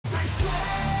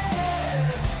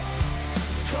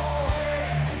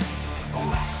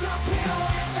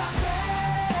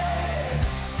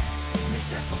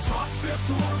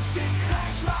du musst dich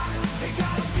reich machen,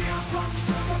 egal ob 24,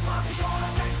 25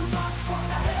 oder 26, von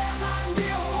daher sagen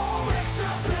wir, oh, it's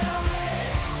a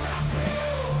building, it's a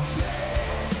building,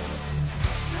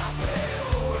 it's a building.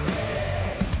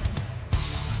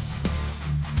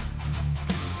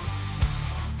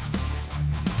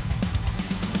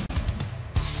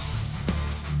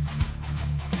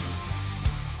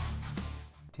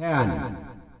 Ten,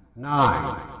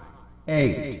 9,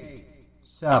 8,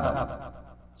 7,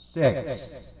 6,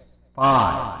 5,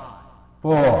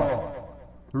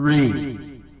 4,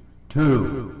 3, 2,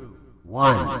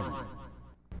 1.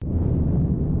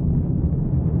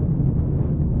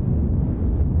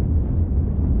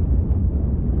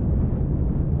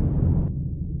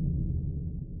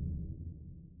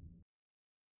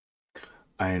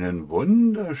 Einen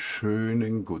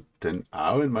wunderschönen guten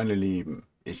Abend, meine Lieben.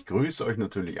 Ich grüße euch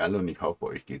natürlich alle und ich hoffe,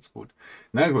 euch geht's gut.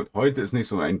 Na gut, heute ist nicht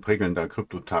so ein prickelnder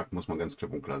Kryptotag, muss man ganz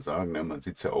klipp und klar sagen. Ne? Man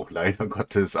sieht es ja auch leider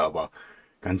Gottes, aber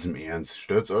ganz im Ernst,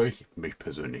 stört's euch? Mich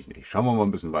persönlich nicht. Schauen wir mal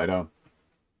ein bisschen weiter.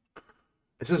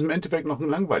 Es ist im Endeffekt noch ein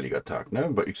langweiliger Tag. Ne?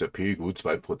 Bei XRP gut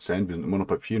 2%, wir sind immer noch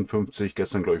bei 54.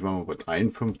 Gestern, glaube ich, waren wir bei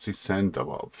 53 Cent,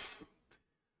 aber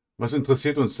was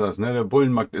interessiert uns das? Ne? Der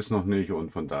Bullenmarkt ist noch nicht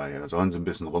und von daher sollen sie ein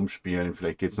bisschen rumspielen.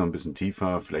 Vielleicht geht es noch ein bisschen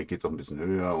tiefer, vielleicht geht es auch ein bisschen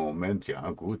höher. Im Moment, ja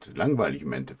gut, langweilig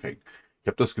im Endeffekt. Ich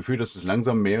habe das Gefühl, dass es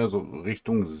langsam mehr so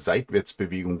Richtung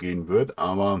Seitwärtsbewegung gehen wird,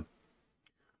 aber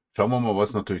schauen wir mal,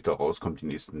 was natürlich da rauskommt die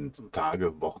nächsten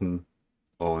Tage, Wochen.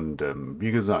 Und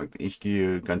wie gesagt, ich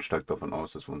gehe ganz stark davon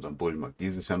aus, dass wir unseren Bullenmarkt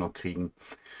dieses Jahr noch kriegen.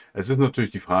 Es ist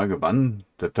natürlich die Frage, wann,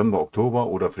 September, Oktober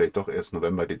oder vielleicht doch erst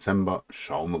November, Dezember,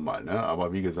 schauen wir mal. Ne?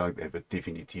 Aber wie gesagt, er wird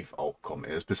definitiv auch kommen.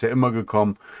 Er ist bisher immer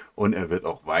gekommen und er wird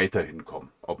auch weiterhin kommen,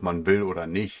 ob man will oder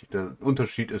nicht. Der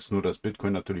Unterschied ist nur, dass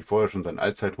Bitcoin natürlich vorher schon sein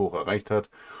Allzeithoch erreicht hat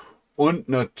und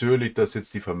natürlich, dass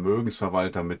jetzt die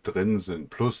Vermögensverwalter mit drin sind,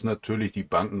 plus natürlich die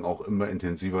Banken auch immer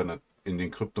intensiver in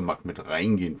den Kryptomarkt mit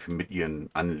reingehen mit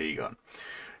ihren Anlegern.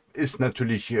 Ist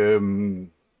natürlich,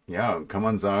 ja, kann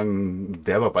man sagen,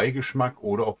 derber Beigeschmack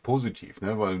oder auch positiv,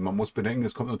 ne? Weil man muss bedenken,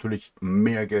 es kommt natürlich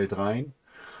mehr Geld rein,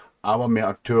 aber mehr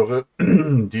Akteure,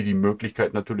 die die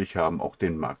Möglichkeit natürlich haben, auch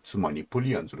den Markt zu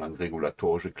manipulieren, solange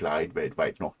regulatorische Klarheit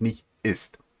weltweit noch nicht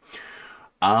ist.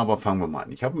 Aber fangen wir mal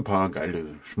an. Ich habe ein paar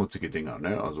geile, schmutzige Dinger,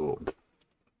 ne? Also,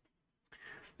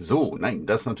 so, nein,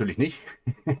 das natürlich nicht.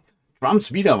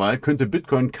 Trumps Wiederwahl könnte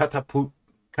Bitcoin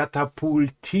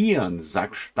katapultieren,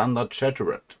 sagt Standard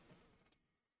Chartered.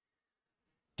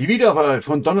 Die Wiederwahl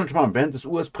von Donald Trump während des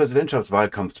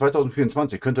US-Präsidentschaftswahlkampfs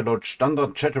 2024 könnte laut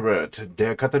Standard Chartered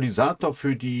der Katalysator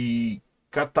für die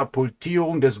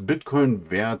Katapultierung des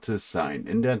Bitcoin-Wertes sein.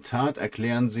 In der Tat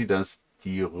erklären sie, dass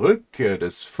die Rückkehr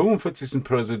des 45.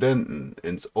 Präsidenten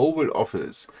ins Oval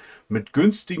Office mit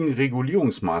günstigen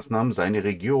Regulierungsmaßnahmen seine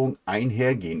Regierung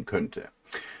einhergehen könnte.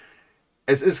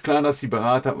 Es ist klar, dass die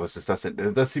Berater, was ist das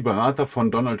denn? Dass die Berater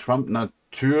von Donald Trump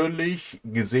natürlich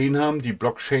gesehen haben, die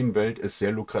Blockchain-Welt ist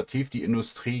sehr lukrativ, die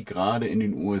Industrie gerade in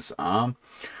den USA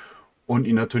und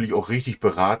ihn natürlich auch richtig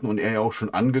beraten und er ja auch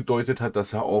schon angedeutet hat,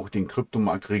 dass er auch den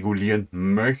Kryptomarkt regulieren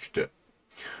möchte.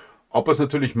 Ob er es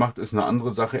natürlich macht, ist eine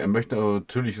andere Sache. Er möchte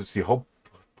natürlich, ist die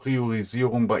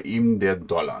Hauptpriorisierung bei ihm der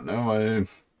Dollar, ne? Weil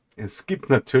es gibt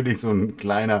natürlich so ein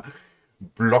kleiner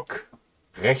Block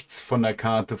rechts von der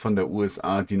Karte von der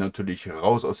USA, die natürlich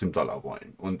raus aus dem Dollar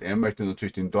wollen. Und er möchte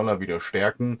natürlich den Dollar wieder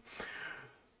stärken.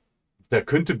 Da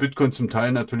könnte Bitcoin zum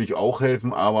Teil natürlich auch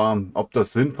helfen, aber ob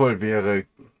das sinnvoll wäre,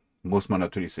 muss man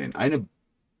natürlich sehen. Eine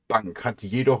Bank hat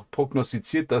jedoch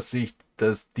prognostiziert, dass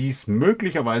dies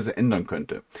möglicherweise ändern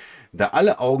könnte. Da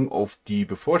alle Augen auf die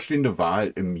bevorstehende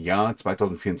Wahl im Jahr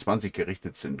 2024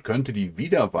 gerichtet sind, könnte die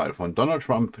Wiederwahl von Donald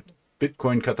Trump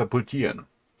Bitcoin katapultieren.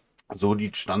 So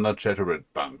die Standard Chartered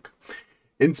Bank.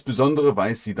 Insbesondere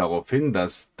weist sie darauf hin,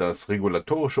 dass das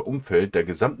regulatorische Umfeld der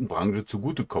gesamten Branche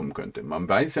zugutekommen könnte. Man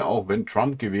weiß ja auch, wenn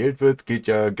Trump gewählt wird, geht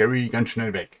ja Gary ganz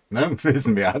schnell weg. Ne?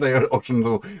 Wissen wir, hat er ja auch schon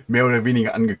so mehr oder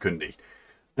weniger angekündigt.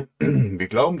 Wir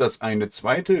glauben, dass eine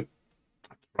zweite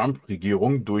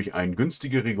Trump-Regierung durch ein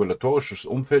günstiges regulatorisches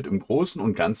Umfeld im Großen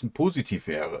und Ganzen positiv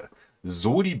wäre.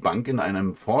 So die Bank in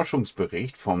einem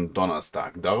Forschungsbericht vom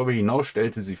Donnerstag. Darüber hinaus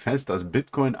stellte sie fest, dass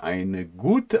Bitcoin eine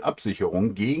gute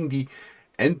Absicherung gegen die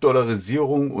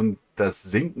Entdollarisierung und das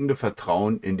sinkende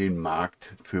Vertrauen in den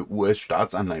Markt für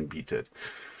US-Staatsanleihen bietet.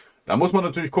 Da muss man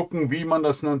natürlich gucken, wie man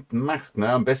das macht. Ne?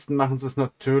 Am besten machen sie es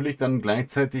natürlich dann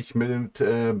gleichzeitig mit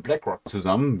BlackRock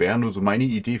zusammen. Wäre nur so meine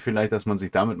Idee vielleicht, dass man sich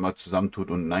damit mal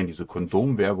zusammentut. Und nein, diese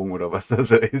Kondomwerbung oder was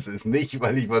das ist nicht,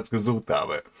 weil ich was gesucht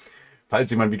habe. Falls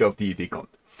jemand wieder auf die Idee kommt.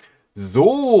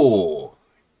 So,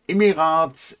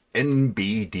 Emirats,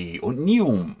 NBD und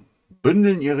NIUM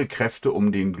bündeln ihre Kräfte,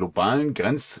 um den globalen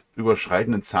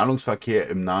grenzüberschreitenden Zahlungsverkehr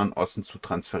im Nahen Osten zu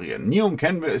transferieren. NEOM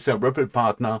kennen wir, ist ja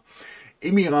Ripple-Partner.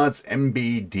 Emirats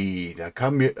MBD, da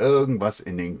kam mir irgendwas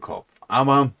in den Kopf.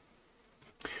 Aber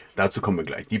dazu kommen wir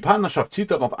gleich. Die Partnerschaft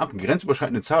zielt darauf ab,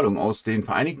 grenzüberschreitende Zahlungen aus den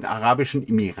Vereinigten Arabischen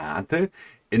Emirate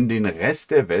in den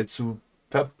Rest der Welt zu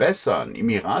verbessern.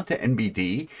 Emirate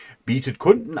NBD bietet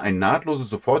Kunden ein nahtloses,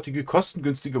 sofortige,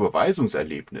 kostengünstige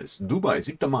Überweisungserlebnis. Dubai,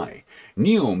 7. Mai.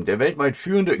 NEOM, der weltweit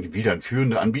führende, wieder ein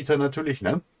führender Anbieter natürlich,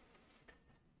 ne?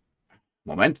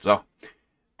 Moment, so.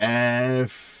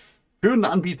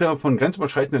 Führender Anbieter von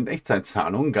grenzüberschreitenden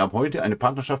Echtzeitzahlungen gab heute eine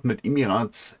Partnerschaft mit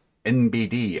Emirats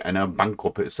NBD, einer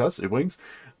Bankgruppe ist das übrigens,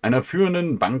 einer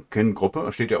führenden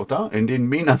Bankengruppe, steht ja auch da, in den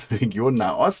MENAT-Regionen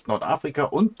Nahost, Nordafrika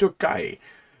und Türkei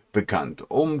bekannt,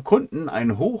 um Kunden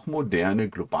eine hochmoderne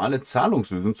globale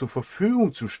Zahlungslösung zur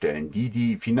Verfügung zu stellen, die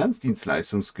die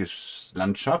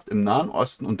Finanzdienstleistungslandschaft im Nahen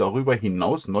Osten und darüber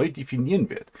hinaus neu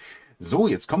definieren wird. So,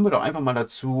 jetzt kommen wir doch einfach mal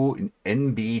dazu in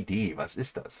NBD. Was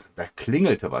ist das? Da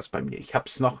klingelte was bei mir. Ich habe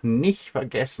es noch nicht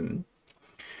vergessen.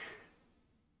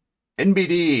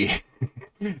 NBD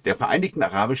der Vereinigten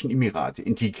Arabischen Emirate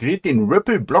integriert den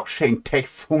Ripple Blockchain Tech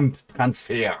Fund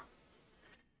Transfer.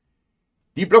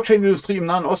 Die Blockchain-Industrie im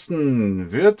Nahen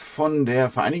Osten wird von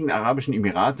der Vereinigten Arabischen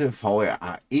Emirate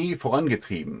VRAE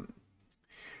vorangetrieben.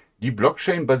 Die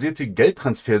Blockchain-basierte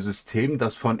Geldtransfersystem,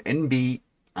 das von NBD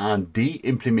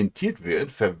implementiert wird,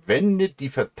 verwendet die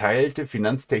verteilte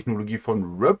Finanztechnologie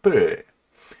von Ripple.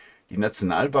 Die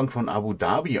Nationalbank von Abu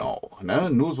Dhabi auch, ne?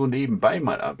 Nur so nebenbei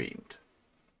mal erwähnt.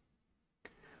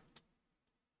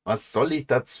 Was soll ich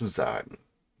dazu sagen?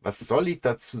 Was soll ich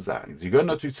dazu sagen? Sie gehören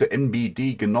natürlich zur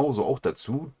NBD genauso auch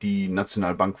dazu, die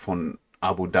Nationalbank von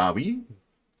Abu Dhabi.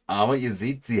 Aber ihr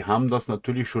seht, sie haben das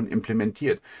natürlich schon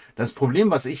implementiert. Das Problem,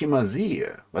 was ich immer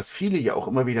sehe, was viele ja auch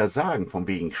immer wieder sagen, von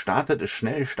wegen startet es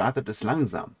schnell, startet es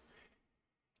langsam.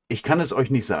 Ich kann es euch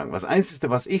nicht sagen. Das Einzige,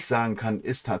 was ich sagen kann,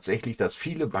 ist tatsächlich, dass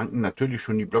viele Banken natürlich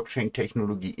schon die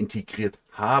Blockchain-Technologie integriert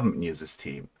haben in ihr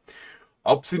System.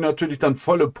 Ob sie natürlich dann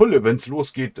volle Pulle, wenn es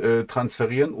losgeht,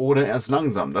 transferieren oder erst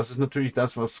langsam. Das ist natürlich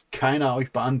das, was keiner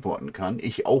euch beantworten kann.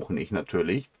 Ich auch nicht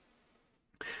natürlich.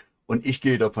 Und ich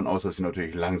gehe davon aus, dass sie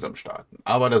natürlich langsam starten.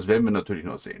 Aber das werden wir natürlich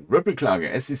noch sehen. Ripple-Klage,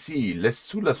 SEC lässt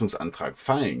Zulassungsantrag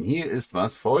fallen. Hier ist,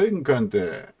 was folgen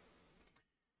könnte.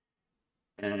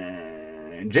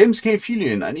 James K.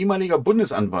 Phelan, ein ehemaliger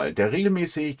Bundesanwalt, der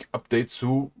regelmäßig Updates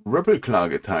zu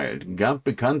Ripple-Klage teilt, gab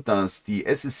bekannt, dass die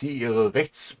SEC ihre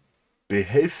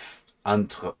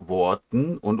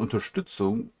Rechtsbehelfsantworten und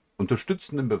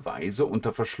unterstützenden Beweise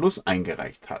unter Verschluss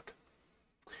eingereicht hat.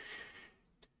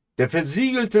 Der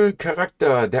versiegelte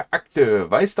Charakter der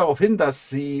Akte weist darauf hin, dass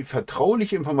sie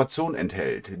vertrauliche Informationen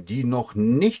enthält, die noch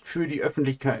nicht für die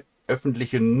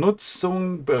öffentliche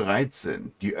Nutzung bereit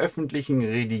sind. Die öffentlichen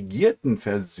redigierten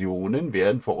Versionen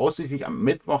werden voraussichtlich am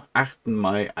Mittwoch, 8.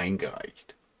 Mai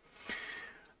eingereicht.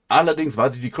 Allerdings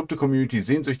wartet die Krypto-Community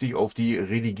sehnsüchtig auf die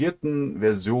redigierten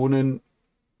Versionen,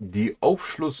 die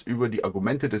Aufschluss über die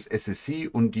Argumente des SEC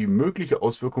und die mögliche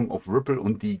Auswirkung auf Ripple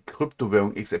und die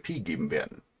Kryptowährung XRP geben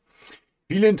werden.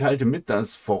 Viele teilte mit,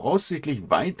 dass voraussichtlich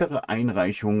weitere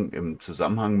Einreichungen im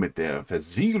Zusammenhang mit der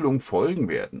Versiegelung folgen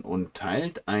werden und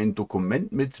teilt ein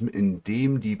Dokument mit, in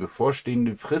dem die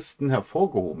bevorstehenden Fristen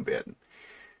hervorgehoben werden.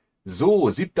 So,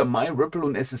 7. Mai, Ripple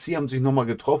und SEC haben sich nochmal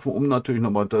getroffen, um natürlich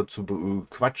nochmal dazu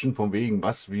quatschen, von wegen,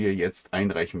 was wir jetzt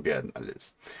einreichen werden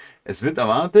alles. Es wird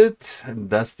erwartet,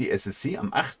 dass die SEC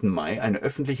am 8. Mai eine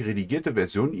öffentlich redigierte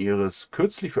Version ihres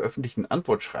kürzlich veröffentlichten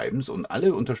Antwortschreibens und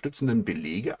alle unterstützenden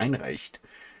Belege einreicht,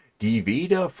 die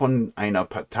weder von einer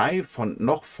Partei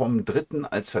noch vom Dritten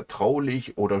als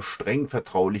vertraulich oder streng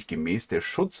vertraulich gemäß der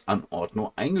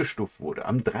Schutzanordnung eingestuft wurde.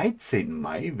 Am 13.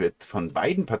 Mai wird von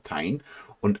beiden Parteien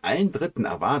und allen Dritten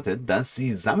erwartet, dass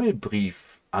sie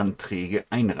Sammelbriefanträge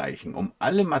einreichen, um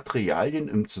alle Materialien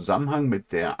im Zusammenhang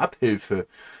mit der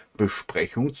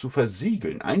Abhilfebesprechung zu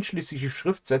versiegeln, einschließlich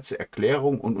Schriftsätze,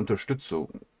 Erklärungen und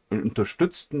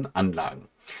unterstützten Anlagen.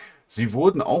 Sie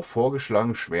wurden auch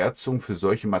vorgeschlagen, Schwärzungen für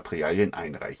solche Materialien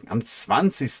einreichen. Am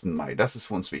 20. Mai, das ist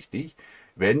für uns wichtig,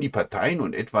 werden die Parteien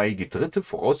und etwaige Dritte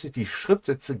voraussichtlich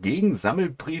Schriftsätze gegen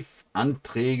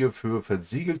Sammelbriefanträge für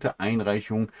versiegelte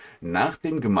Einreichungen. Nach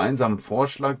dem gemeinsamen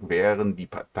Vorschlag wären die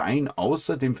Parteien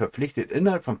außerdem verpflichtet,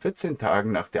 innerhalb von 14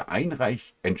 Tagen nach der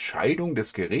Entscheidung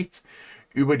des Gerichts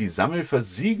über die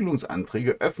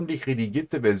Sammelversiegelungsanträge öffentlich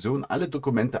redigierte Version alle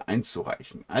Dokumente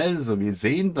einzureichen. Also wir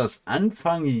sehen, dass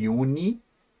Anfang Juni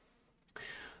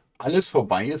alles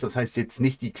vorbei ist. Das heißt jetzt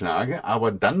nicht die Klage,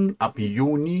 aber dann ab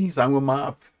Juni, sagen wir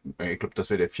mal, ich glaube, das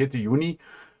wäre der 4. Juni,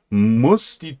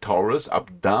 muss die Taurus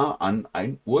ab da an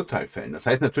ein Urteil fällen. Das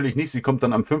heißt natürlich nicht, sie kommt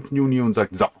dann am 5. Juni und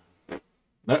sagt, so,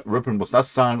 ne, Ripple muss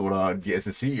das zahlen oder die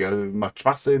SEC macht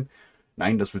Schwachsinn.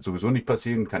 Nein, das wird sowieso nicht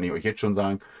passieren, kann ich euch jetzt schon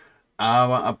sagen.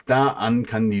 Aber ab da an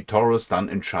kann die Taurus dann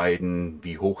entscheiden,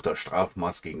 wie hoch das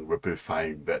Strafmaß gegen Ripple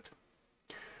fallen wird.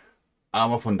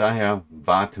 Aber von daher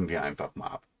warten wir einfach mal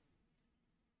ab.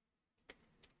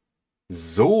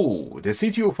 So, der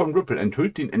CTO von Ripple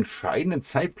enthüllt den entscheidenden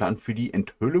Zeitplan für die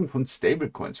Enthüllung von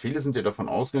Stablecoins. Viele sind ja davon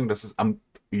ausgegangen, dass es am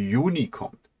Juni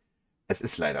kommt. Es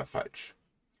ist leider falsch.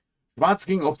 Schwarz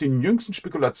ging auf den jüngsten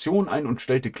Spekulationen ein und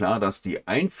stellte klar, dass die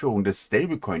Einführung des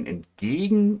Stablecoin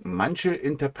entgegen mancher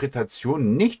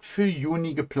Interpretationen nicht für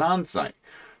Juni geplant sei.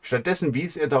 Stattdessen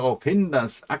wies er darauf hin,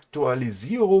 dass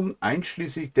Aktualisierungen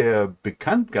einschließlich der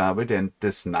Bekanntgabe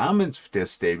des Namens der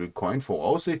Stablecoin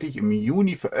voraussichtlich im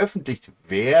Juni veröffentlicht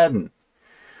werden.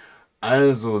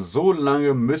 Also so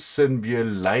lange müssen wir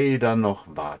leider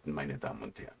noch warten, meine Damen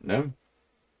und Herren. Ne?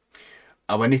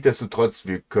 Aber nichtsdestotrotz,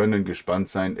 wir können gespannt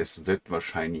sein, es wird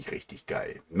wahrscheinlich richtig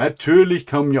geil. Natürlich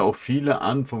kommen ja auch viele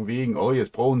an von wegen, oh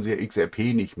jetzt brauchen sie ja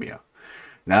XRP nicht mehr.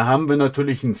 Da haben wir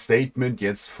natürlich ein Statement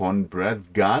jetzt von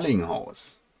Brad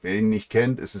Garlinghouse. Wer ihn nicht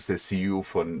kennt, ist es der CEO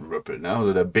von Ripple, ne?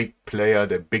 Also der Big Player,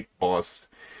 der Big Boss.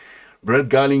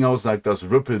 Brad Garlinghouse sagt, dass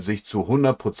Ripple sich zu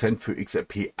 100% für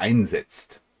XRP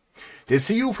einsetzt. Der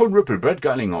CEO von Ripple, Brad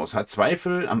Garlinghouse, hat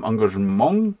Zweifel am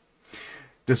Engagement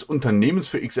des Unternehmens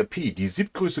für XRP, die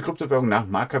siebtgrößte Kryptowährung nach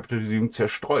Marktkapitalisierung,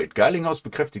 zerstreut. Garlinghouse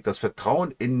bekräftigt das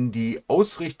Vertrauen in die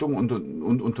Ausrichtung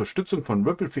und Unterstützung von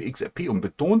Ripple für XRP und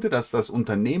betonte, dass das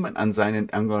Unternehmen an seinem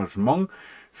Engagement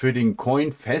für den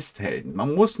Coin festhält.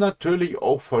 Man muss natürlich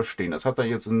auch verstehen, das hat er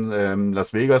jetzt in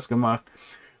Las Vegas gemacht,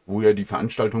 wo ja die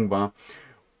Veranstaltung war.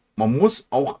 Man muss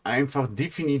auch einfach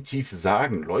definitiv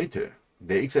sagen, Leute,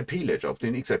 der XRP-Ledger, auf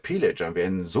den XRP-Ledger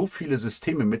werden so viele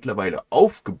Systeme mittlerweile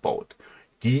aufgebaut,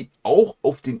 die auch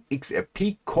auf den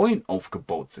XRP-Coin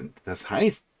aufgebaut sind. Das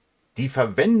heißt, die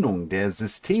Verwendung der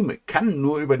Systeme kann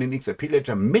nur über den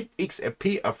XRP-Ledger mit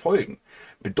XRP erfolgen.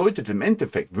 Bedeutet im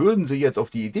Endeffekt, würden Sie jetzt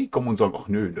auf die Idee kommen und sagen, ach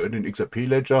nö, den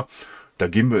XRP-Ledger, da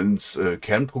gehen wir ins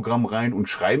Kernprogramm rein und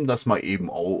schreiben das mal eben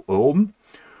um.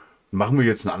 Machen wir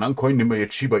jetzt einen anderen Coin, nehmen wir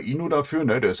jetzt Shiba Inu dafür,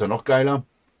 ne, der ist ja noch geiler.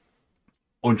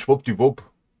 Und schwuppdiwupp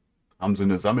haben sie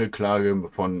eine Sammelklage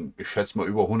von, ich schätze mal,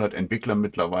 über 100 Entwicklern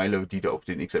mittlerweile, die da auf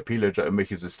den XRP-Ledger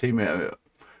irgendwelche Systeme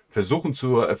versuchen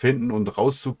zu erfinden und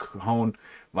rauszuhauen,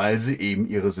 weil sie eben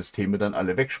ihre Systeme dann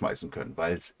alle wegschmeißen können,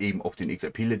 weil es eben auf den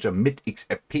XRP-Ledger mit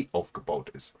XRP aufgebaut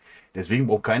ist. Deswegen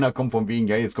braucht keiner kommen von wegen,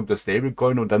 ja, jetzt kommt der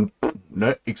Stablecoin und dann,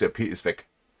 ne, XRP ist weg.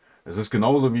 Das ist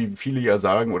genauso wie viele ja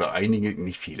sagen, oder einige,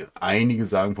 nicht viele, einige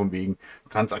sagen von wegen,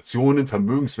 Transaktionen,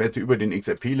 Vermögenswerte über den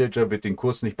XRP-Ledger wird den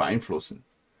Kurs nicht beeinflussen.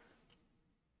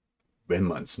 Wenn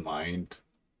man es meint.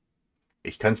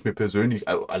 Ich kann es mir persönlich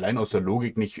allein aus der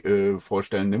Logik nicht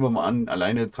vorstellen. Nehmen wir mal an,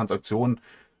 alleine Transaktionen,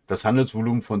 das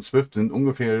Handelsvolumen von Swift sind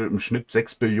ungefähr im Schnitt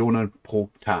 6 Billionen pro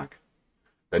Tag.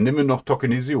 Dann nehmen wir noch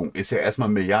Tokenisierung. Ist ja erstmal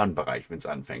im Milliardenbereich, wenn es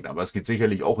anfängt. Aber es geht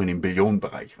sicherlich auch in den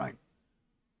Billionenbereich rein.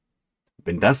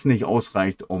 Wenn das nicht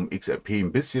ausreicht, um XRP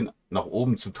ein bisschen nach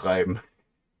oben zu treiben,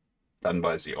 dann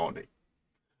weiß ich auch nicht.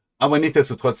 Aber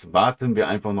nichtsdestotrotz warten wir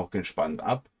einfach noch gespannt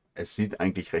ab. Es sieht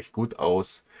eigentlich recht gut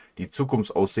aus. Die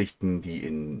Zukunftsaussichten, die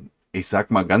in, ich sag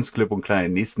mal ganz klipp und klar, in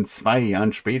den nächsten 2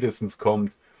 Jahren spätestens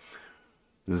kommt,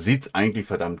 sieht es eigentlich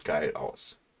verdammt geil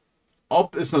aus.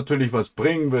 Ob es natürlich was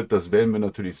bringen wird, das werden wir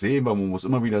natürlich sehen, weil man muss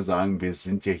immer wieder sagen, wir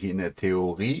sind ja hier in der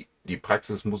Theorie. Die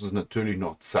Praxis muss es natürlich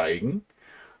noch zeigen.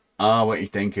 Aber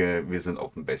ich denke, wir sind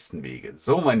auf dem besten Wege.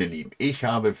 So, meine Lieben, ich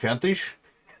habe fertig.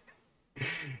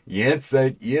 Jetzt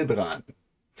seid ihr dran.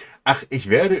 Ach, ich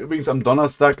werde übrigens am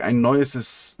Donnerstag ein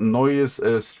neues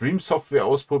Stream-Software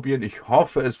ausprobieren. Ich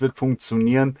hoffe, es wird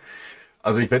funktionieren.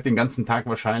 Also ich werde den ganzen Tag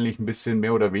wahrscheinlich ein bisschen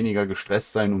mehr oder weniger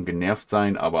gestresst sein und genervt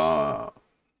sein, aber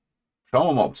schauen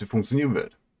wir mal, ob sie funktionieren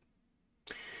wird.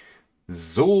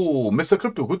 So, Mr.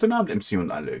 Krypto, guten Abend, MC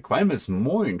und alle. Qualmes,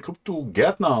 moin. Krypto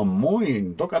Gärtner,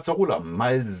 moin. Doc Azarola,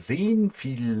 mal sehen,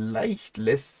 vielleicht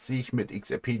lässt sich mit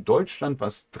XRP Deutschland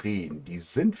was drehen. Die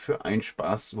sind für einen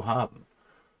Spaß zu haben.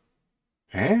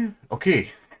 Hä? Okay.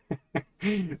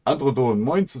 Androdon,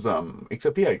 moin zusammen.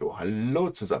 XRP Igo, hallo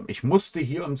zusammen. Ich musste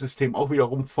hier im System auch wieder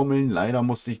rumfummeln. Leider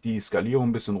musste ich die Skalierung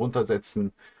ein bisschen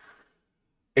runtersetzen.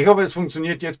 Ich hoffe, es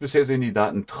funktioniert jetzt. Bisher sehen die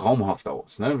Daten traumhaft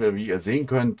aus. Ne? Wie ihr sehen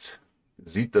könnt,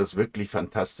 sieht das wirklich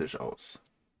fantastisch aus.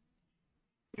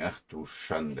 Ach du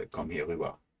Schande, komm hier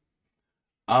rüber.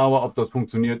 Aber ob das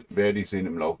funktioniert, werde ich sehen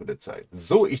im Laufe der Zeit.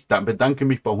 So, ich bedanke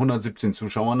mich bei 117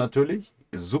 Zuschauern natürlich.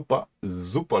 Super,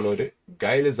 super Leute,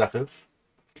 geile Sache.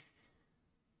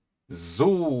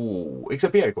 So,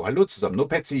 XRP Echo, hallo zusammen. No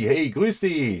Patsy, hey, grüß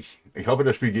dich. Ich hoffe,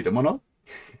 das Spiel geht immer noch.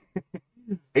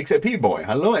 XRP Boy,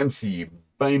 hallo MC.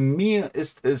 Bei mir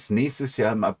ist es nächstes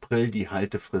Jahr im April die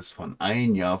Haltefrist von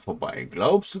 1 Jahr vorbei.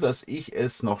 Glaubst du, dass ich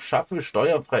es noch schaffe,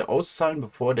 steuerfrei auszahlen,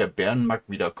 bevor der Bärenmarkt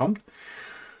wieder kommt?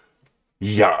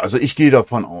 Ja, also ich gehe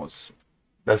davon aus,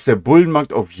 dass der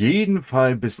Bullenmarkt auf jeden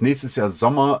Fall bis nächstes Jahr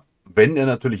Sommer, wenn er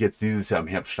natürlich jetzt dieses Jahr im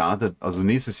Herbst startet, also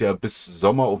nächstes Jahr bis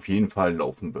Sommer auf jeden Fall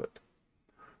laufen wird.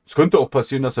 Es könnte auch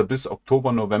passieren, dass er bis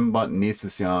Oktober, November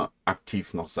nächstes Jahr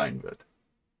aktiv noch sein wird.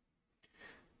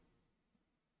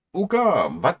 Uga,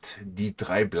 was? Die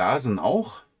 3 Blasen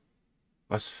auch?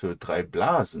 Was für 3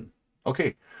 Blasen?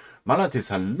 Okay. Malatis,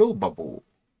 hallo Babu.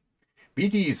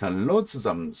 Bidis, hallo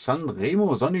zusammen. San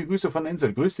Remo, sonnige Grüße von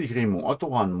Ensel. Grüß dich Remo.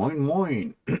 Ottoran, moin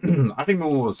moin.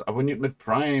 Arimus, abonniert mit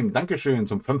Prime. Dankeschön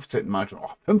zum 15. Mal schon.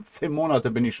 Oh, 15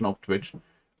 Monate bin ich schon auf Twitch.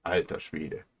 Alter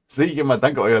Schwede. Sehe ich immer,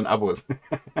 danke euren Abos.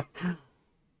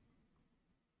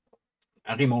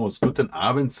 Arimus, guten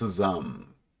Abend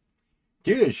zusammen.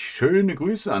 Kirch, schöne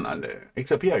Grüße an alle.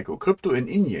 XRP Echo, Krypto in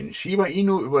Indien. Shiba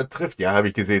Inu übertrifft, ja, habe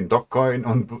ich gesehen, Dogecoin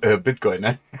und Bitcoin,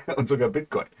 ne? Und sogar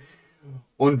Bitcoin.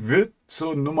 Und wird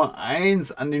zur Nummer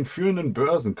 1 an den führenden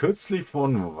Börsen. Kürzlich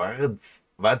von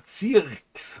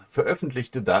Vazirx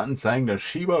veröffentlichte Daten zeigen, dass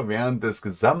Shiba während des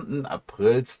gesamten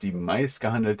Aprils die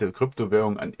meistgehandelte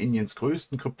Kryptowährung an Indiens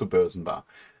größten Kryptobörsen war.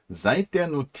 Seit der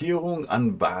Notierung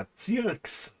an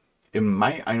Vazirx im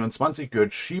Mai 21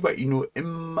 gehört Shiba Inu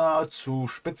immer zu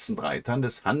Spitzenreitern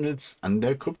des Handels an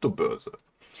der Kryptobörse.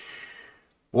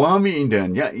 Wo haben wir ihn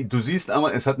denn? Ja, du siehst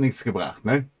aber, es hat nichts gebracht,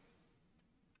 ne?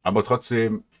 Aber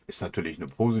trotzdem ist natürlich eine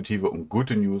positive und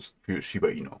gute News für Shiba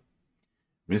Inu.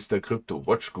 Mr. Crypto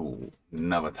Watch Guru,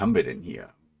 na, was haben wir denn hier?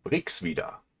 BRICS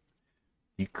wieder.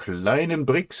 Die kleinen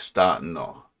BRICS-Staaten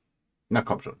noch. Na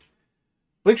komm schon.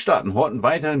 BRICS-Staaten horten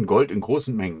weiterhin Gold in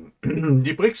großen Mengen.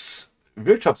 Die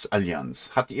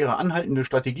BRICS-Wirtschaftsallianz hat ihre anhaltende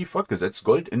Strategie fortgesetzt,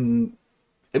 Gold in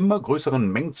immer größeren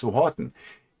Mengen zu horten.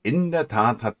 In der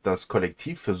Tat hat das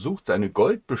Kollektiv versucht, seine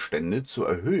Goldbestände zu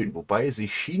erhöhen, wobei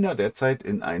sich China derzeit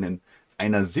in einer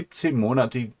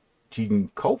 17-monatigen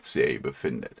Kaufserie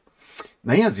befindet.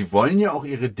 Naja, sie wollen ja auch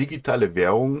ihre digitale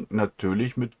Währung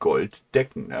natürlich mit Gold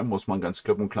decken, ne? Muss man ganz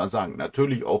klipp und klar sagen.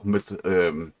 Natürlich auch mit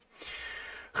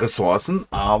Ressourcen,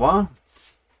 aber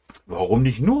warum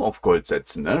nicht nur auf Gold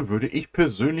setzen? Ne? Würde ich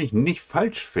persönlich nicht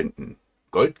falsch finden.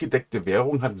 Goldgedeckte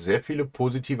Währung hat sehr viele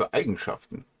positive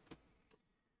Eigenschaften.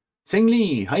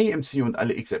 Zengli, hi MC und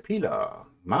alle XRPler.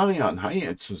 Marian,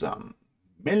 hi zusammen.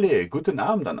 Melle, guten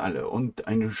Abend an alle und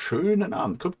einen schönen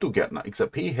Abend. Kryptogärtner,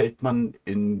 XRP hält man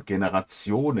in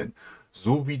Generationen,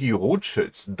 so wie die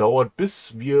Rothschilds. Dauert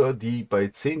bis wir die bei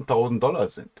 10.000 Dollar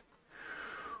sind.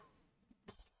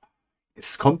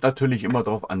 Es kommt natürlich immer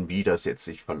darauf an, wie das jetzt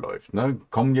sich verläuft. Ne?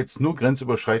 Kommen jetzt nur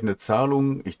grenzüberschreitende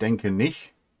Zahlungen? Ich denke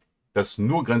nicht, dass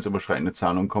nur grenzüberschreitende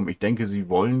Zahlungen kommen. Ich denke, sie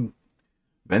wollen,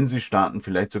 wenn sie starten,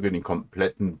 vielleicht sogar den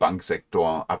kompletten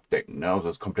Banksektor abdecken, ne? Also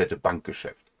das komplette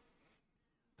Bankgeschäft.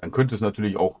 Dann könnte es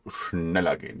natürlich auch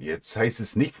schneller gehen. Jetzt heißt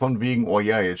es nicht von wegen, oh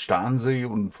ja, jetzt starten sie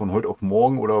und von heute auf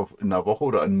morgen oder in einer Woche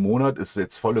oder einem Monat ist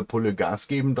jetzt volle Pulle Gas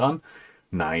geben dran.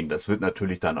 Nein, das wird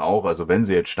natürlich dann auch, also wenn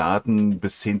sie jetzt starten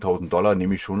bis 10.000 Dollar,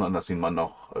 nehme ich schon an, dass man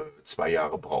noch 2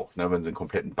 Jahre braucht, ne? Wenn sie den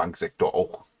kompletten Banksektor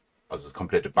auch, also das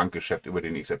komplette Bankgeschäft über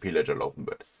den XRP-Ledger laufen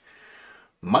wird.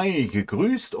 Mike,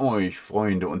 grüßt euch,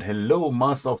 Freunde, und hello,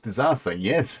 Master of Disaster.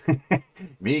 Yes.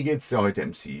 Wie geht's dir heute,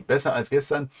 MC? Besser als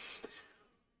gestern?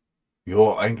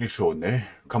 Ja, eigentlich schon, ne?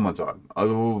 Kann man sagen.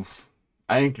 Also,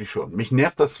 eigentlich schon. Mich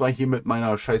nervt das zwar hier mit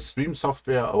meiner scheiß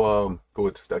Stream-Software, aber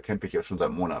gut, da kämpfe ich ja schon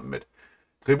seit Monaten mit.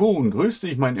 Tribun, grüß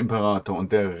dich, mein Imperator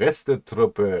und der Rest der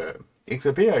Truppe.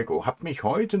 XRP Echo, hab mich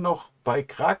heute noch bei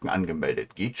Kraken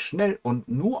angemeldet. Geht schnell und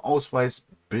nur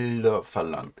Ausweisbilder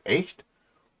verlangt. Echt?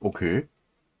 Okay.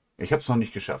 Ich habe es noch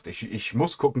nicht geschafft. Ich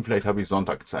muss gucken, vielleicht habe ich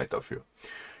Sonntag Zeit dafür.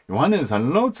 Johannes,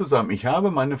 hallo zusammen. Ich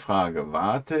habe meine Frage.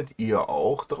 Wartet ihr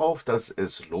auch drauf, dass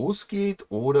es losgeht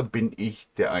oder bin ich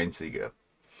der Einzige?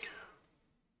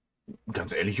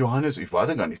 Ganz ehrlich, Johannes, ich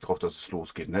warte gar nicht drauf, dass es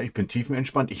losgeht. Ne? Ich bin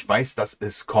tiefenentspannt. Ich weiß, dass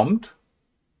es kommt.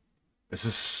 Es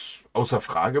ist außer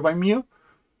Frage bei mir.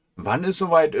 Wann es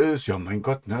soweit ist, ja mein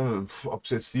Gott, ne? Ob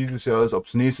es jetzt dieses Jahr ist, ob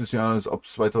es nächstes Jahr ist, ob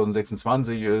es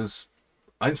 2026 ist.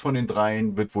 Eins von den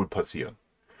dreien wird wohl passieren.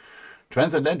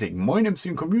 Transatlantic, moin im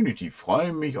Team Community,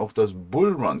 freue mich auf das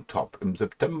Bullrun Top im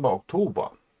September,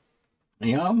 Oktober.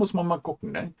 Ja, muss man mal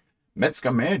gucken, ne?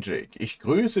 Metzger Magic, ich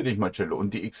grüße dich, Marcello,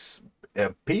 und die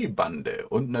XRP-Bande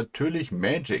und natürlich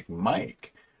Magic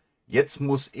Mike. Jetzt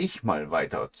muss ich mal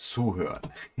weiter zuhören.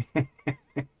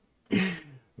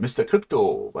 Mr.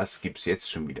 Krypto, was gibt's jetzt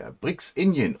schon wieder? BRICS,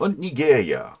 Indien und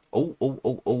Nigeria. Oh, oh,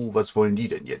 oh, oh, was wollen die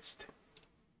denn jetzt?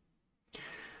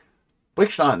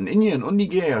 BRICS-Staaten Indien und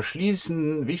Nigeria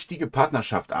schließen wichtige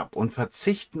Partnerschaft ab und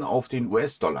verzichten auf den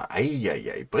US-Dollar.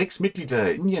 Eieiei.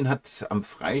 BRICS-Mitglieder Indien hat am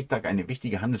Freitag eine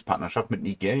wichtige Handelspartnerschaft mit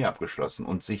Nigeria abgeschlossen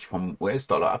und sich vom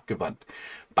US-Dollar abgewandt.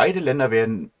 Beide Länder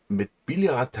werden mit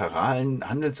bilateralen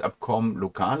Handelsabkommen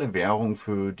lokale Währung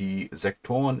für die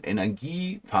Sektoren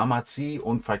Energie, Pharmazie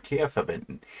und Verkehr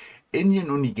verwenden. Indien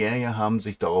und Nigeria haben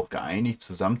sich darauf geeinigt,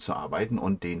 zusammenzuarbeiten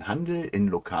und den Handel in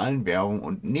lokalen Währungen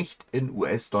und nicht in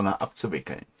US-Dollar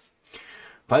abzuwickeln.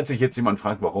 Falls sich jetzt jemand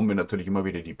fragt, warum wir natürlich immer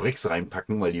wieder die BRICS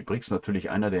reinpacken, weil die BRICS natürlich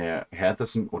einer der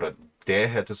härtesten oder der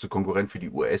härteste Konkurrent für die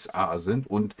USA sind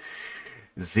und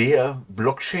sehr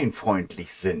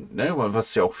Blockchain-freundlich sind, ne?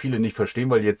 Was ja auch viele nicht verstehen,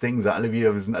 weil jetzt denken sie alle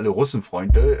wieder, wir sind alle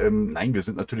Russenfreunde. Nein, wir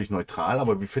sind natürlich neutral,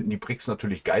 aber wir finden die BRICS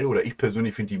natürlich geil oder ich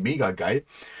persönlich finde die mega geil,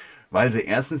 weil sie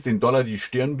erstens den Dollar die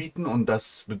Stirn bieten und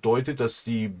das bedeutet, dass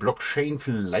die Blockchain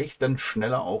vielleicht dann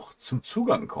schneller auch zum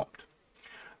Zugang kommt.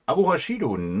 Abu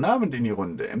Rashido, Abend in die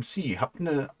Runde. MC, hab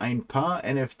ein paar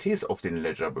NFTs auf den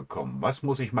Ledger bekommen. Was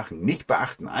muss ich machen? Nicht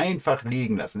beachten, einfach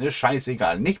liegen lassen. Ist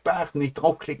scheißegal. Nicht beachten, nicht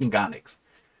draufklicken, gar nichts.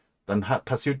 Dann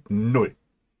passiert null.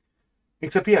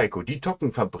 XRP Heiko, die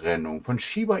Tokenverbrennung von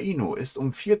Shiba Inu ist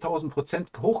um 4000%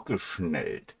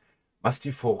 hochgeschnellt, was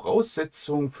die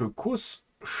Voraussetzung für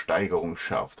Kurssteigerung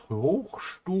schafft.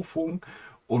 Hochstufung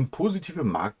und positive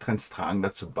Markttrends tragen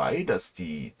dazu bei, dass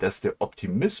der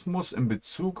Optimismus in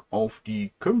Bezug auf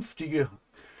die künftige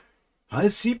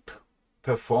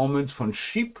Performance von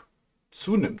SHIB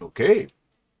zunimmt. Okay,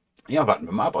 ja, warten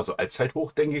wir mal ab. Also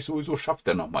Allzeithoch, denke ich, sowieso schafft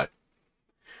er nochmal.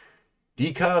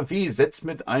 Die KfW setzt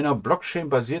mit einer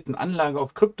Blockchain-basierten Anlage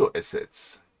auf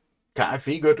Kryptoassets.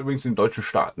 KfW gehört übrigens dem deutschen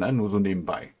Staat, ne? Nur so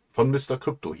nebenbei. Von Mr.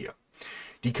 Krypto hier.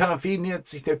 Die KfW nähert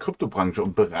sich der Kryptobranche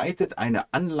und bereitet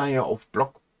eine Anleihe auf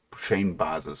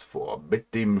Blockchain-Basis vor.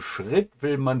 Mit dem Schritt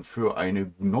will man für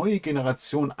eine neue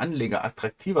Generation Anleger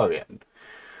attraktiver werden.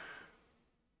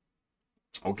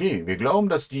 Okay, wir glauben,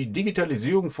 dass die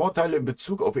Digitalisierung Vorteile in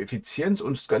Bezug auf Effizienz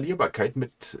und Skalierbarkeit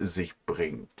mit sich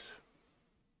bringt.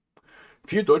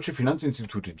 4 deutsche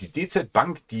Finanzinstitute, die DZ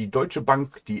Bank, die Deutsche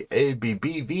Bank, die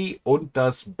LBBW und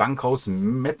das Bankhaus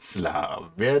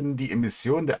Metzler werden die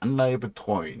Emission der Anleihe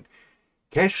betreuen.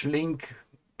 Cashlink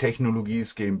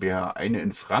Technologies GmbH, eine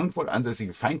in Frankfurt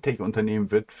ansässige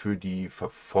Fintech-Unternehmen, wird für die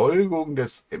Verfolgung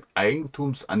des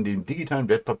Eigentums an den digitalen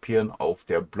Wertpapieren auf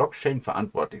der Blockchain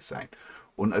verantwortlich sein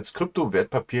und als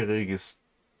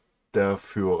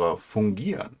Kryptowertpapierregisterführer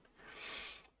fungieren.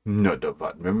 Na, da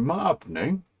warten wir mal ab,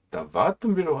 ne? Da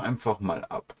warten wir doch einfach mal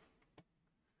ab.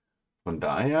 Von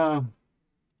daher,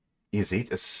 ihr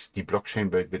seht es, die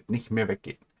Blockchain-Welt wird nicht mehr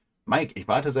weggehen. Mike, ich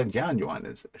warte seit Jahren,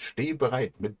 Johannes. Stehe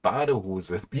bereit mit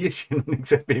Badehose, Bierchen und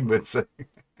XRP-Mütze.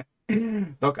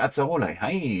 Doc Azzarola,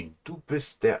 hi, du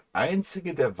bist der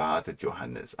Einzige, der wartet,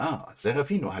 Johannes. Ah,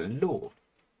 Serafino, hallo.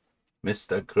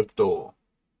 Mr. Krypto.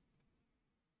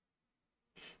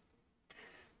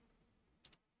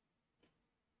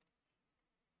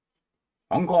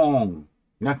 Hongkong.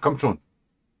 Na, komm schon.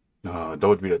 Na,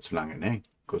 dauert wieder zu lange, ne?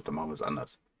 Gut, dann machen wir es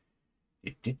anders.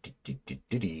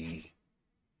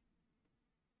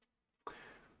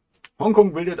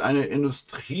 Hongkong bildet eine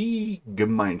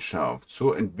Industriegemeinschaft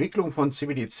zur Entwicklung von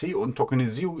CBDC und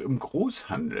Tokenisierung im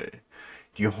Großhandel.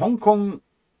 Die Hongkong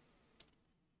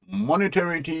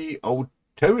Monetary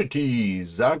Authority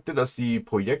sagte, dass die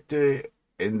Projekte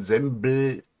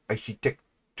Ensemble Architektur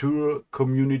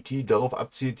Community darauf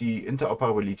abzielt, die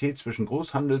Interoperabilität zwischen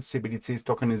Großhandels, CBDCs,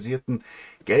 tokenisierten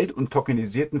Geld und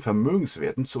tokenisierten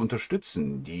Vermögenswerten zu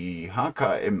unterstützen. Die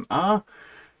HKMA,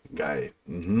 geil,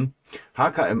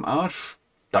 HKMA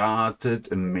startet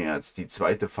im März die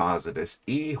zweite Phase des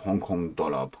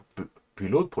E-Hongkong-Dollar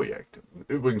Pilotprojekt.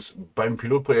 Übrigens, beim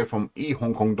Pilotprojekt vom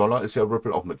E-Hongkong-Dollar ist ja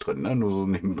Ripple auch mit drin, ne? Nur so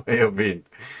nebenbei erwähnt.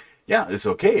 Ja, ist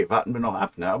okay, warten wir noch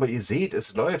ab, ne? Aber ihr seht,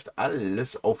 es läuft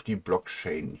alles auf die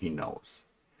Blockchain hinaus.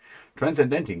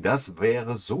 Transcendenting, das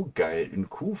wäre so geil. In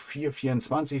Q4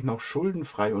 24 noch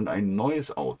schuldenfrei und ein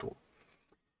neues Auto.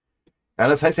 Ja,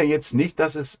 das heißt ja jetzt nicht,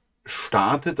 dass es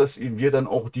startet, dass wir dann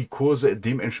auch die Kurse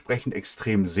dementsprechend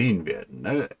extrem sehen werden,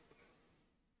 ne?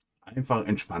 Einfach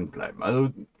entspannt bleiben.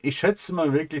 Also ich schätze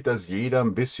mal wirklich, dass jeder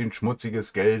ein bisschen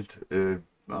schmutziges Geld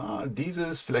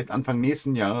dieses vielleicht Anfang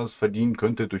nächsten Jahres verdienen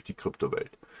könnte durch die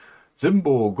Kryptowelt.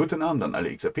 Simbo, guten Abend an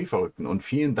alle XRP-Verrückten und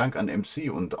vielen Dank an MC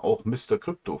und auch Mr.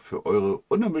 Krypto für eure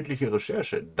unermüdliche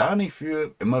Recherche. Da nicht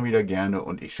für, immer wieder gerne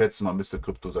und ich schätze mal, Mr.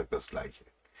 Krypto sagt das Gleiche.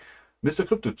 Mr.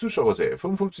 Krypto, Zuschauerserie,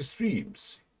 55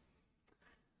 Streams.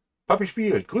 Papi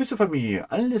spielt. Grüße Familie.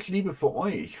 Alles Liebe für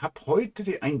euch. Hab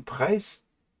heute einen Preis.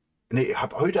 Nee,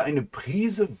 hab heute eine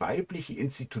Prise weibliche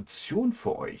Institution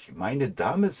für euch. Meine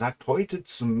Dame sagt heute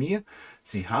zu mir,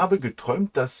 sie habe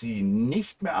geträumt, dass sie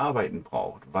nicht mehr arbeiten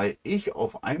braucht, weil ich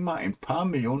auf einmal ein paar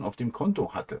Millionen auf dem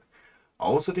Konto hatte.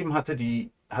 Außerdem hatte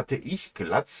ich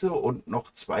Glatze und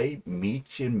noch 2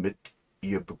 Mädchen mit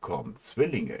ihr bekommen.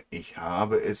 Zwillinge. Ich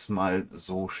habe es mal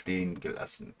so stehen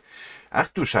gelassen. Ach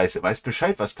du Scheiße, weißt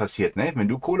Bescheid, was passiert, ne? Wenn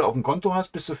du Kohle auf dem Konto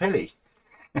hast, bist du fällig.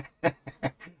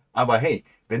 Aber hey,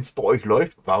 wenn es bei euch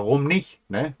läuft, warum nicht?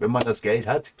 Ne? Wenn man das Geld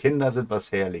hat, Kinder sind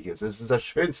was Herrliches. Es ist das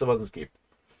Schönste, was es gibt.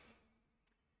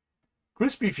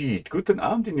 Crispy Feed, guten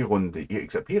Abend in die Runde, ihr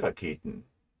XRP-Raketen.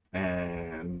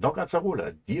 Doc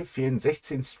Azarola, dir fehlen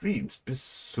 16 Streams.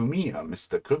 Bis zu mir,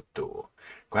 Mr. Krypto.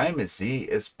 Grimes, sehe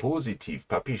es positiv.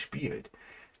 Papi spielt.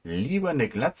 Lieber eine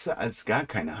Glatze als gar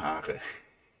keine Haare.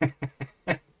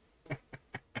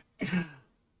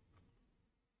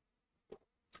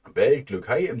 Weltglück,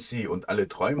 Hi MC und alle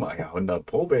Träumer, ja 100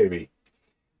 Pro Baby.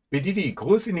 Bedidi,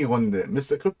 Gruß in die Runde.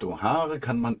 Mr. Krypto, Haare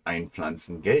kann man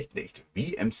einpflanzen, Geld nicht,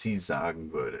 wie MC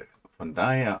sagen würde. Von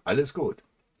daher alles gut.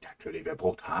 Ja, natürlich, wer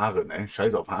braucht Haare, ne?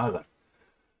 Scheiß auf Haare.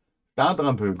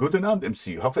 Startrampel, guten Abend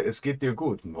MC, hoffe es geht dir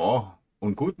gut. Oh,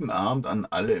 und guten Abend an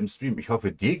alle im Stream. Ich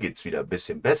hoffe, dir geht's wieder ein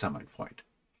bisschen besser, mein Freund.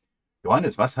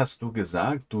 Johannes, was hast du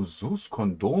gesagt? Du suchst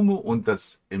Kondome und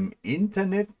das im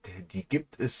Internet, die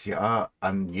gibt es ja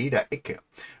an jeder Ecke.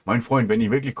 Mein Freund, wenn ich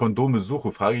wirklich Kondome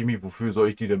suche, frage ich mich, wofür soll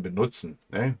ich die denn benutzen?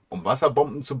 Ne? Um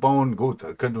Wasserbomben zu bauen? Gut,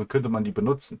 da könnte man die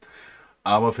benutzen.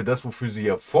 Aber für das, wofür sie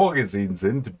ja vorgesehen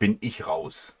sind, bin ich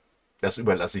raus. Das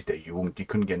überlasse ich der Jugend. Die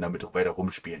können gerne damit weiter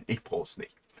rumspielen. Ich brauche es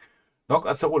nicht. Doc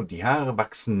Azarola, die Haare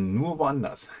wachsen nur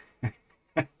woanders.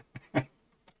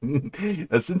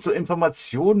 Das sind so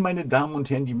Informationen, meine Damen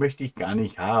und Herren, die möchte ich gar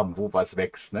nicht haben, wo was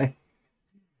wächst, ne?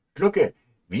 Glucke,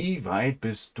 wie weit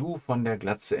bist du von der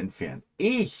Glatze entfernt?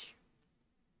 Ich?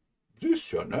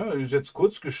 Siehst ja, ne? Ist jetzt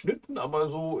kurz geschnitten, aber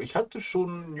so, ich hatte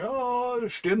schon, ja,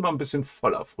 Stirn war ein bisschen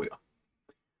voller früher.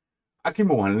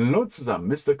 Akimo, hallo zusammen,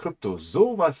 Mr. Krypto,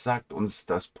 sowas sagt uns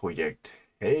das Projekt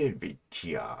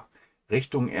Helvetia.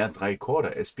 Richtung R3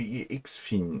 Corda, SPI,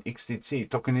 XFIN, XDC,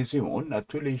 Tokenisierung und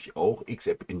natürlich auch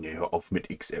XRP. Ne, hör auf mit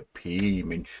XRP,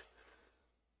 Mensch.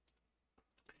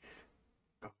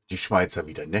 Die Schweizer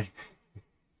wieder, ne?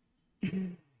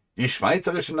 Die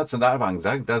Schweizerische Nationalbank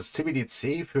sagt, dass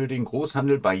CBDC für den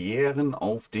Großhandel Barrieren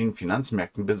auf den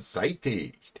Finanzmärkten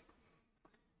beseitigt.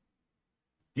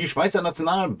 Die Schweizer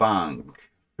Nationalbank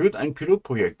führt ein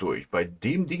Pilotprojekt durch, bei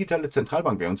dem digitale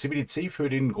Zentralbankwährung CBDC für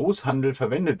den Großhandel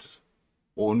verwendet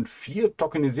und 4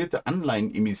 tokenisierte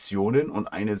Anleihenemissionen und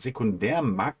eine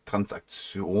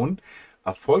Sekundärmarkttransaktion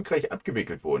erfolgreich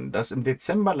abgewickelt wurden. Das im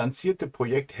Dezember lancierte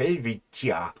Projekt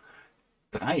Helvetia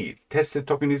 3 testet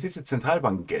tokenisierte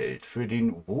Zentralbankgeld für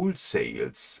den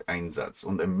Wholesale-Einsatz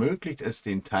und ermöglicht es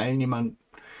den teilnehmenden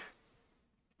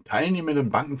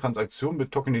Bankentransaktionen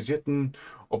mit tokenisierten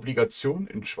Obligationen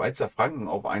in Schweizer Franken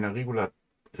auf einer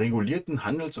regulierten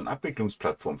Handels- und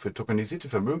Abwicklungsplattform für tokenisierte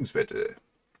Vermögenswerte.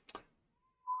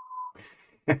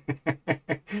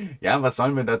 Ja, was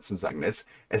sollen wir dazu sagen? Es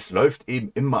läuft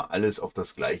eben immer alles auf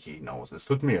das Gleiche hinaus. Es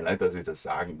tut mir leid, dass ich das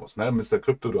sagen muss. Ne? Mr.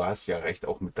 Krypto, du hast ja recht,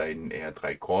 auch mit deinen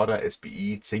R3 Corda,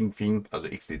 SPI, Zingfing, also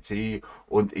XDC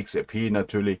und XRP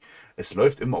natürlich. Es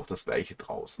läuft immer auf das Gleiche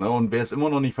draus. Ne? Und wer es immer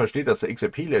noch nicht versteht, dass der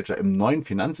XRP-Ledger im neuen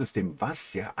Finanzsystem,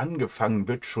 was ja angefangen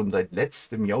wird, schon seit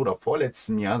letztem Jahr oder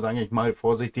vorletztem Jahr, sage ich mal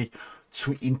vorsichtig,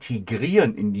 zu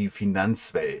integrieren in die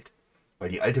Finanzwelt. Weil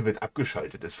die alte wird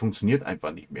abgeschaltet. Es funktioniert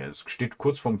einfach nicht mehr. Es steht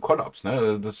kurz vorm Kollaps.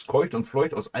 Ne? Das keucht und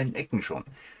fleucht aus allen Ecken schon.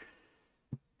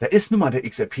 Da ist nun mal der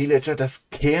XRP-Ledger das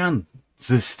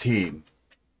Kernsystem,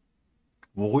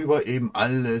 worüber eben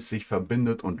alles sich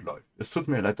verbindet und läuft. Es tut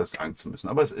mir leid, das sagen zu müssen,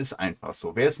 aber es ist einfach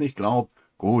so. Wer es nicht glaubt,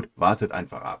 gut, wartet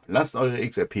einfach ab. Lasst eure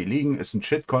XRP liegen. Ist ein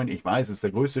Shitcoin. Ich weiß, es ist der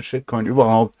größte Shitcoin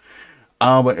überhaupt.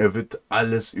 Aber er wird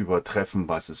alles übertreffen,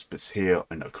 was es bisher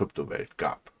in der Kryptowelt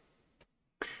gab.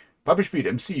 Papi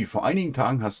spielt MC, vor einigen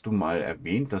Tagen hast du mal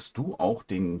erwähnt, dass du auch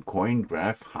den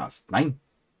CoinGraph hast. Nein,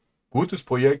 gutes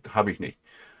Projekt habe ich nicht.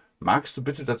 Magst du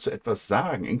bitte dazu etwas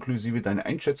sagen, inklusive deiner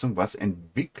Einschätzung, was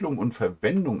Entwicklung und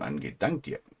Verwendung angeht? Dank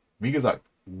dir. Wie gesagt,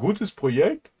 gutes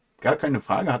Projekt, gar keine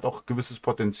Frage, hat auch gewisses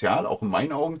Potenzial, auch in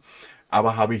meinen Augen,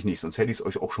 aber habe ich nicht, sonst hätte ich es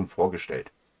euch auch schon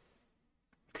vorgestellt.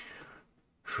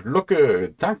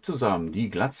 Schlucke, Tag zusammen,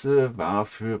 die Glatze war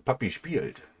für Papi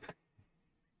spielt.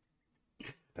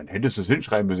 Dann hättest du es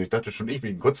hinschreiben müssen. Ich dachte schon, ich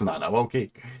wegen kurzen Haaren, aber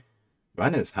okay.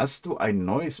 Johannes, hast du ein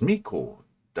neues Mikro?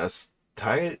 Das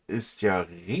Teil ist ja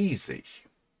riesig.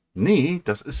 Nee,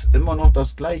 das ist immer noch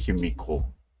das gleiche Mikro.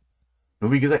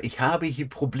 Nur wie gesagt, ich habe hier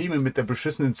Probleme mit der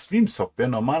beschissenen Stream-Software.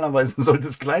 Normalerweise sollte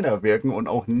es kleiner wirken und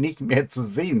auch nicht mehr zu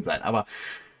sehen sein. Aber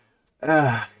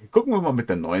äh, gucken wir mal mit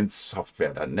der neuen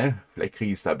Software dann, ne? Vielleicht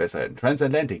kriege ich es da besser hin.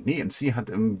 Transatlantic, nee, MC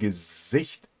hat im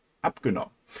Gesicht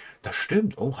abgenommen. Das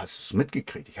stimmt. Oh, hast du es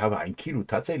mitgekriegt? Ich habe 1 Kilo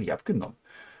tatsächlich abgenommen.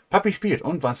 Papi spielt.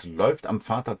 Und was läuft am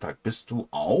Vatertag? Bist du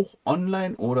auch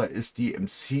online oder ist die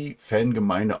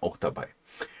MC-Fangemeinde auch dabei?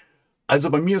 Also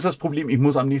bei mir ist das Problem, ich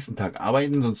muss am nächsten Tag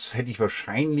arbeiten, sonst hätte ich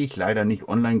wahrscheinlich leider nicht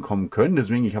online kommen können.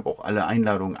 Deswegen, ich habe auch alle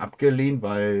Einladungen abgelehnt,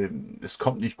 weil es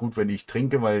kommt nicht gut, wenn ich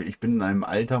trinke, weil ich bin in einem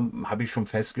Alter, habe ich schon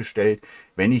festgestellt,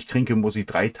 wenn ich trinke, muss ich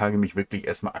 3 Tage mich wirklich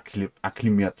erstmal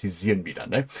akklimatisieren wieder.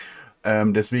 Ne?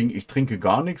 Deswegen, ich trinke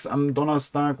gar nichts am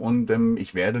Donnerstag und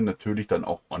ich werde natürlich dann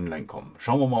auch online kommen.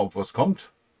 Schauen wir mal, ob was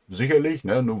kommt. Sicherlich,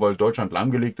 ne? Nur weil Deutschland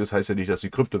lahmgelegt ist, heißt ja nicht, dass die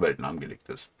Kryptowelt lahmgelegt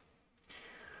ist.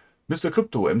 Mr.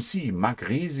 Crypto MC mag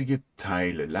riesige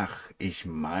Teile. Lach. Ich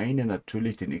meine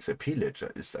natürlich den XRP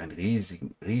Ledger ist ein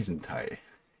Riesenteil.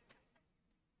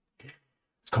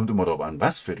 Es kommt immer darauf an,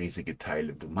 was für riesige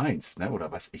Teile du meinst, ne?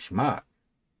 Oder was ich mag.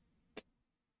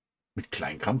 Mit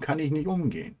Kleinkram kann ich nicht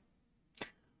umgehen.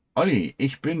 Olli,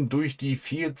 ich bin durch die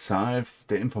Vielzahl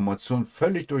der Informationen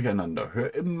völlig durcheinander.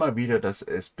 Hör immer wieder, dass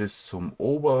es bis zum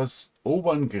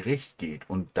oberen Gericht geht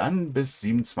und dann bis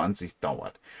 27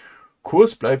 dauert.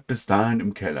 Kurs bleibt bis dahin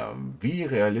im Keller. Wie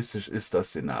realistisch ist das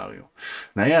Szenario?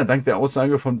 Naja, dank der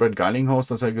Aussage von Brett Garlinghouse,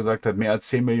 dass er gesagt hat, mehr als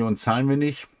 10 Millionen zahlen wir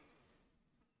nicht,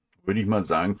 würde ich mal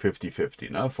sagen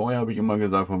 50-50. Ne? Vorher habe ich immer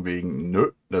gesagt von wegen,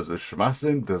 nö, das ist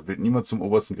Schwachsinn, das wird niemand zum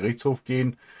obersten Gerichtshof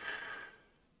gehen.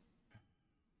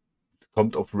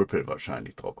 Kommt auf Ripple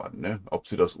wahrscheinlich drauf an, ne? Ob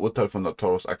sie das Urteil von der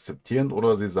Taurus akzeptieren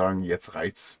oder sie sagen, jetzt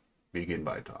reicht's, wir gehen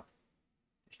weiter.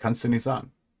 Ich kann es dir nicht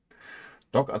sagen.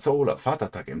 Doc Azaola,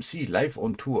 Vatertag, MC, live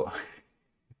on Tour.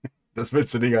 Das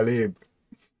willst du nicht erleben.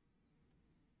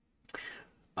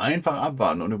 Einfach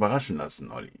abwarten und überraschen lassen,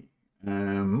 Olli.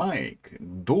 Mike,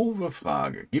 doofe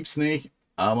Frage. Gibt's nicht,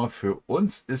 aber für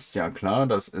uns ist ja klar,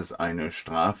 dass es eine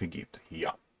Strafe gibt.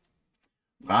 Ja.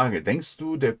 Frage, denkst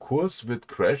du, der Kurs wird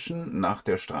crashen nach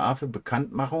der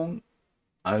Strafebekanntmachung?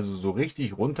 Also so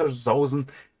richtig runtersausen?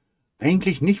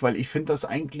 Eigentlich nicht, weil ich finde das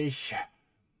eigentlich...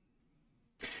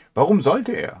 Warum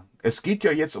sollte er? Es geht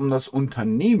ja jetzt um das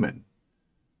Unternehmen.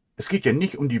 Es geht ja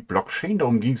nicht um die Blockchain,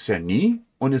 darum ging es ja nie.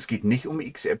 Und es geht nicht um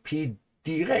XRP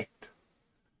direkt.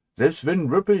 Selbst wenn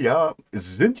Ripple ja,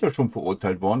 es sind ja schon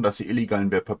verurteilt worden, dass sie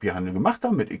illegalen Wertpapierhandel gemacht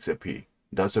haben mit XRP.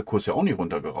 Da ist der Kurs ja auch nicht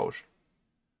runtergerauscht.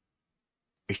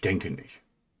 Ich denke nicht.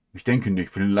 Ich denke nicht.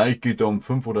 Vielleicht geht er um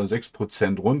 5 oder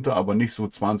 6% runter, aber nicht so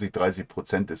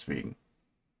 20-30% deswegen.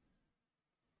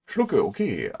 Schlucke,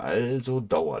 okay, also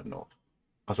dauert noch.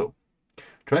 Achso.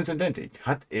 Transatlantic,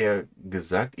 hat er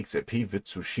gesagt, XRP wird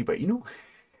zu Shiba Inu?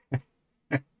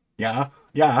 Ja,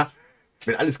 ja.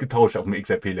 Wird alles getauscht auf dem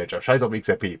XRP-Ledger. Scheiß auf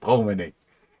XRP, brauchen wir nicht.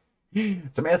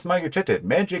 Zum ersten Mal gechattet.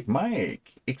 Magic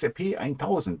Mike, XRP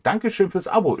 1000. Dankeschön fürs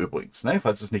Abo übrigens, ne,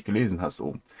 falls du es nicht gelesen hast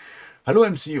oben. Hallo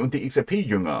MC und die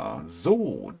XRP-Jünger.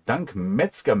 So, dank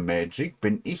Metzger Magic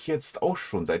bin ich jetzt auch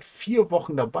schon seit 4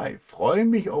 Wochen dabei. Freue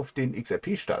mich auf den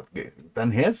XRP-Start.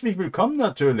 Dann herzlich willkommen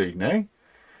natürlich, ne?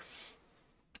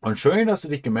 Und schön, dass du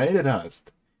dich gemeldet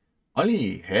hast.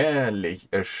 Olli, herrlich,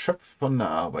 erschöpft von der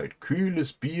Arbeit.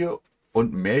 Kühles Bier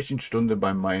und Märchenstunde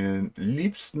bei meinen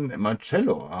liebsten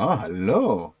Marcello. Ah,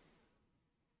 hallo.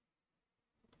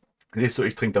 Siehst du,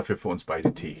 ich trinke dafür für uns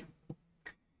beide Tee.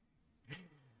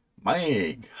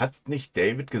 Mike, hat nicht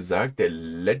David gesagt, der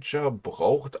Ledger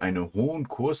braucht einen hohen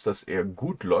Kurs, dass er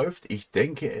gut läuft? Ich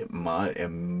denke mal, er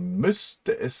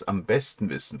müsste es am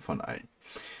besten wissen von allen.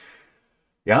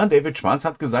 Ja, David Schwarz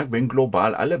hat gesagt, wenn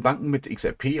global alle Banken mit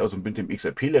XRP, also mit dem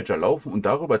XRP-Ledger laufen und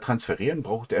darüber transferieren,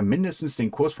 braucht er mindestens den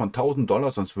Kurs von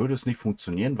 $1000, sonst würde es nicht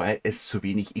funktionieren, weil es zu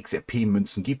wenig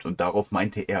XRP-Münzen gibt. Und darauf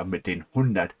meinte er mit den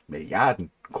 100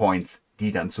 Milliarden Coins,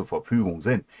 die dann zur Verfügung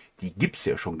sind. Die gibt es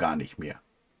ja schon gar nicht mehr.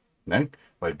 Ne?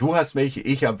 Weil du hast welche,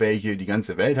 ich habe welche, die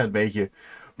ganze Welt hat welche.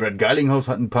 Brett Garlinghouse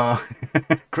hat ein paar,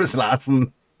 Chris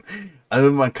Larsen.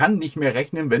 Also man kann nicht mehr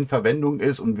rechnen, wenn Verwendung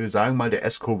ist und wir sagen mal, der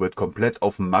Escrow wird komplett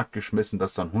auf den Markt geschmissen,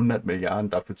 dass dann 100 Milliarden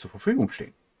dafür zur Verfügung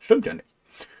stehen. Stimmt ja nicht.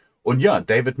 Und ja,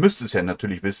 David müsste es ja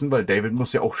natürlich wissen, weil David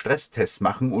muss ja auch Stresstests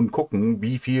machen und gucken,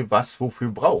 wie viel was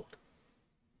wofür braucht.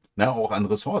 Na, auch an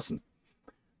Ressourcen.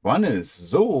 Wann ist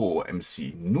so,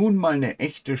 MC? Nun mal eine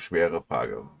echte schwere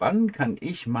Frage. Wann kann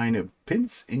ich meine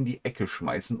Pins in die Ecke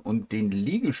schmeißen und den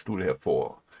Liegestuhl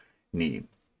hervornehmen?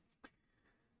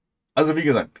 Also wie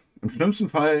gesagt, im schlimmsten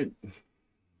Fall,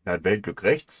 da hat Weltglück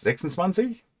recht,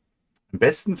 26. Im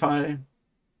besten Fall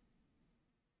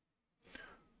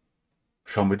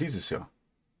schauen wir dieses Jahr.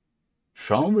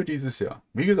 Schauen wir dieses Jahr.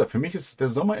 Wie gesagt, für mich ist der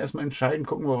Sommer erstmal entscheidend.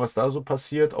 Gucken wir, was da so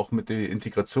passiert. Auch mit der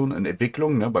Integration und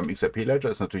Entwicklung. Ne? Beim XRP-Ledger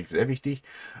ist natürlich sehr wichtig.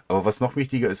 Aber was noch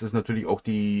wichtiger ist, ist natürlich auch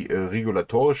die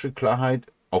regulatorische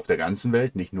Klarheit auf der ganzen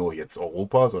Welt. Nicht nur jetzt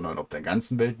Europa, sondern auf der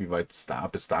ganzen Welt, wie weit es da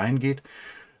bis dahin geht.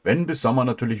 Wenn bis Sommer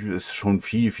natürlich es schon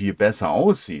viel, viel besser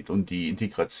aussieht und die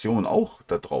Integration auch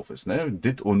da drauf ist. Ne?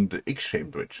 DIT und Exchange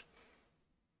Bridge.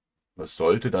 Was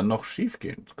sollte dann noch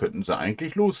schiefgehen? Könnten sie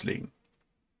eigentlich loslegen.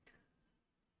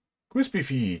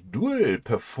 Crispy Duel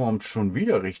performt schon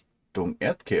wieder Richtung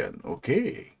Erdkern.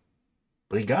 Okay.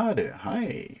 Brigade,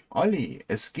 hi. Olli,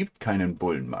 es gibt keinen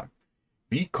Bullenmarkt.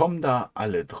 Wie kommen da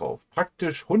alle drauf?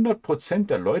 Praktisch 100%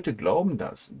 der Leute glauben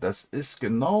das. Das ist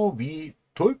genau wie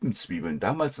Tulpenzwiebeln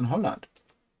damals in Holland.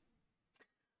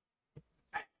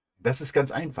 Das ist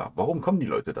ganz einfach. Warum kommen die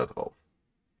Leute da drauf?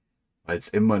 Weil es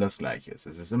immer das Gleiche ist.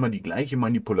 Es ist immer die gleiche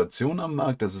Manipulation am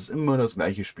Markt. Das ist immer das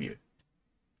gleiche Spiel.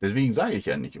 Deswegen sage ich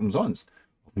ja nicht umsonst.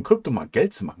 Auf dem Kryptomarkt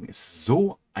Geld zu machen ist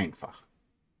so einfach.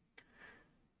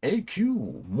 LQ,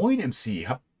 moin MC,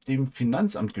 hab dem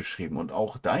Finanzamt geschrieben und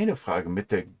auch deine Frage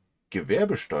mit der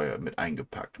Gewerbesteuer mit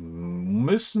eingepackt.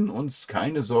 Müssen uns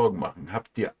keine Sorgen machen.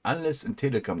 Hab dir alles in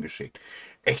Telegram geschickt.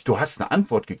 Echt, du hast eine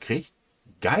Antwort gekriegt?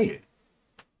 Geil.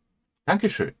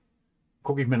 Dankeschön.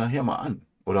 Gucke ich mir nachher mal an.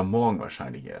 Oder morgen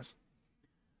wahrscheinlich erst.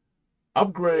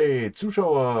 Upgrade,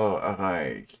 Zuschauer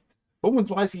erreicht.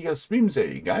 35er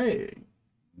Streamsay, geil.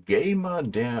 Gamer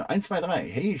der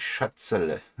 123, hey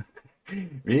Schatzele.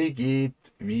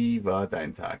 Wie war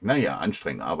dein Tag? Naja,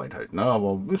 anstrengende Arbeit halt, ne?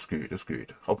 Aber es geht, es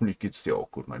geht. Hoffentlich geht's dir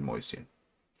auch gut, mein Mäuschen.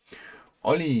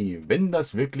 Olli, wenn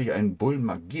das wirklich einen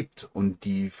Bullenmarkt gibt und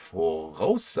die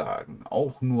Voraussagen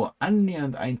auch nur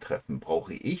annähernd eintreffen,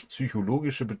 brauche ich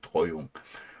psychologische Betreuung.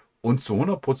 Und zu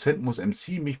 100% muss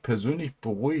MC mich persönlich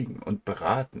beruhigen und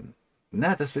beraten.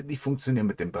 Na, das wird nicht funktionieren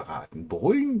mit dem Beraten.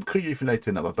 Beruhigen kriege ich vielleicht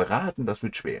hin, aber beraten, das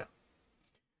wird schwer.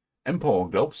 Empower,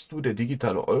 glaubst du, der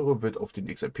digitale Euro wird auf den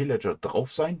XRP-Ledger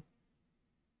drauf sein?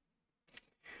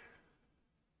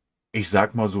 Ich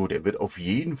sag mal so, der wird auf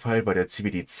jeden Fall bei der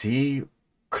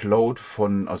CBDC-Cloud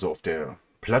von, also auf der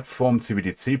Plattform,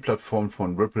 CBDC-Plattform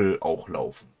von Ripple auch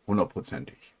laufen.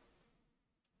 Hundertprozentig.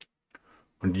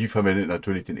 Und die verwendet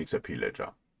natürlich den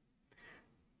XRP-Ledger.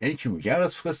 LQ,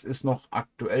 Jahresfrist ist noch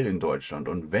aktuell in Deutschland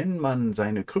und wenn man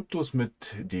seine Kryptos mit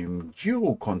dem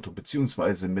Girokonto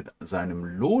bzw. mit seinem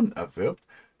Lohn erwirbt,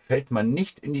 fällt man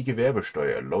nicht in die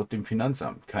Gewerbesteuer, laut dem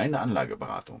Finanzamt. Keine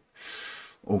Anlageberatung.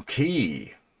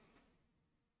 Okay.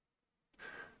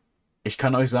 Ich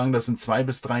kann euch sagen, dass in 2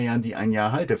 bis 3 Jahren die 1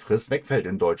 Jahr Haltefrist wegfällt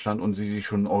in Deutschland und sie sich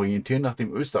schon orientieren nach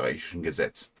dem österreichischen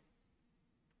Gesetz.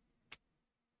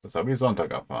 Das habe ich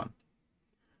Sonntag erfahren.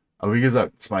 Aber wie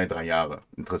gesagt, 2, 3 Jahre.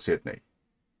 Interessiert nicht.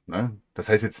 Ne? Das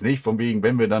heißt jetzt nicht, von wegen,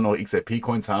 wenn wir dann noch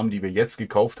XRP-Coins haben, die wir jetzt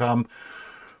gekauft haben,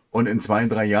 und in 2,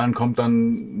 3 Jahren kommt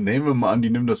dann, nehmen wir mal an, die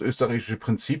nehmen das österreichische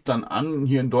Prinzip dann an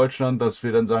hier in Deutschland, dass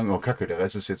wir dann sagen, oh Kacke, der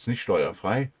Rest ist jetzt nicht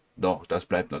steuerfrei. Doch, das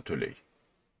bleibt natürlich.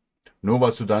 Nur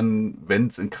was du dann, wenn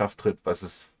es in Kraft tritt,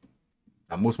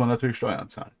 da muss man natürlich Steuern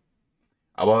zahlen.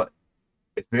 Aber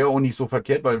es wäre auch nicht so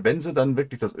verkehrt, weil wenn sie dann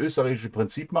wirklich das österreichische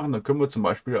Prinzip machen, dann können wir zum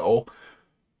Beispiel auch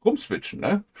rumswitchen.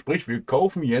 Ne? Sprich, wir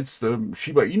kaufen jetzt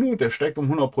Shiba Inu, der steigt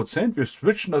um 100%, wir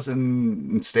switchen das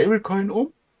in ein Stablecoin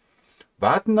um,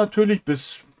 warten natürlich,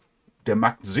 bis der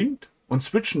Markt sinkt und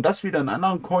switchen das wieder in einen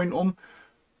anderen Coin um.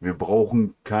 Wir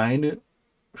brauchen keine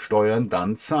Steuern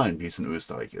dann zahlen, wie es in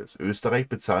Österreich ist. Österreich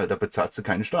da bezahlst du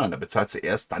keine Steuern, da bezahlst du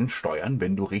erst dann Steuern,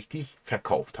 wenn du richtig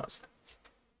verkauft hast.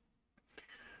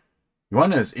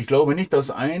 Johannes, ich glaube nicht,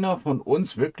 dass einer von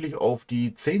uns wirklich auf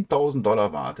die 10.000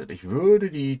 Dollar wartet. Ich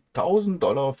würde die 1.000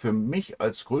 Dollar für mich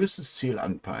als größtes Ziel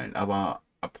anpeilen, aber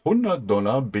ab 100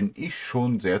 Dollar bin ich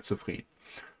schon sehr zufrieden.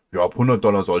 Ja, ab 100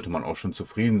 Dollar sollte man auch schon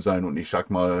zufrieden sein und ich sag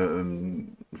mal,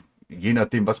 je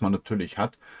nachdem, was man natürlich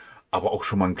hat, aber auch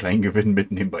schon mal einen kleinen Gewinn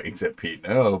mitnehmen bei XRP.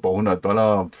 Ne? Also bei 100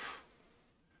 Dollar.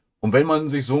 Und wenn man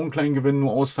sich so einen kleinen Gewinn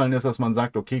nur auszahlen lässt, dass man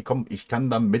sagt, okay, komm, ich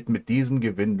kann damit mit diesem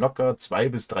Gewinn locker 2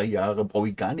 bis 3 Jahre, brauche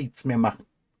ich gar nichts mehr machen.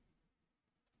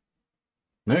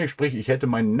 Ne? Sprich, ich hätte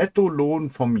meinen Nettolohn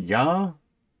vom Jahr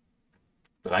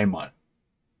 3-mal.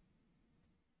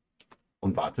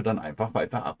 Und warte dann einfach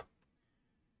weiter ab.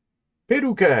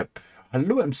 PeduCap,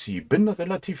 hallo MC, bin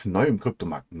relativ neu im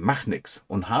Kryptomarkt, mach nix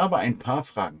und habe ein paar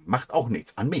Fragen, macht auch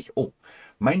nichts an mich. Oh,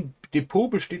 mein Depot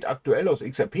besteht aktuell aus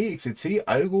XRP, XCC,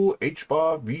 Algo,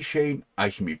 HBAR, VeChain,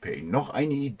 AlchemyPay. Noch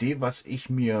eine Idee, was ich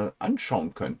mir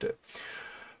anschauen könnte.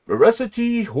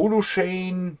 Veracity,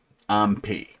 Holochain,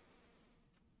 AMP.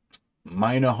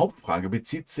 Meine Hauptfrage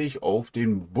bezieht sich auf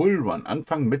den Bullrun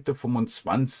Anfang Mitte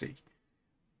 25.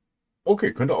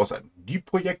 Okay, könnte auch sein. Die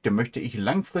Projekte möchte ich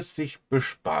langfristig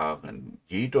besparen.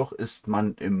 Jedoch ist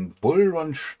man im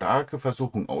Bullrun starke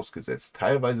Versuchung ausgesetzt,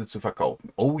 teilweise zu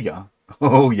verkaufen. Oh ja,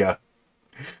 oh ja.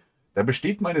 Da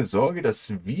besteht meine Sorge,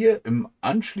 dass wir im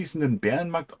anschließenden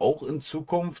Bärenmarkt auch in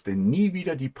Zukunft nie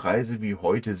wieder die Preise wie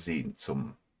heute sehen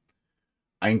zum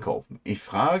Einkaufen. Ich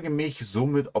frage mich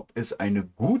somit, ob es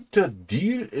ein guter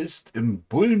Deal ist, im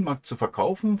Bullenmarkt zu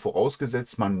verkaufen,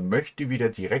 vorausgesetzt man möchte wieder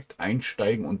direkt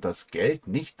einsteigen und das Geld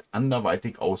nicht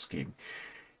anderweitig ausgeben.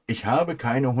 Ich habe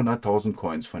keine 100.000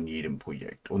 Coins von jedem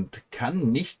Projekt und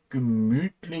kann nicht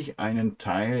gemütlich einen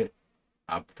Teil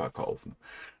abverkaufen.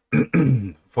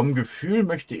 Vom Gefühl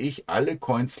möchte ich alle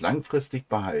Coins langfristig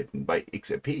behalten. Bei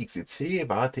XRP, XEC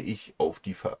warte ich auf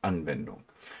die Anwendung.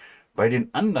 Bei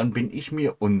den anderen bin ich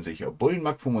mir unsicher.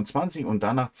 Bullenmarkt 25 und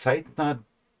danach zeitnah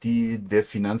der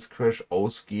Finanzcrash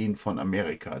ausgehend von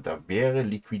Amerika. Da wäre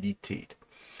Liquidität.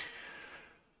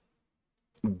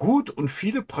 Gut und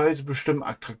viele Preise bestimmt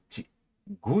attraktiv.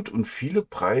 Gut und viele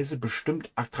Preise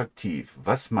bestimmt attraktiv.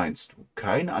 Was meinst du?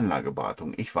 Keine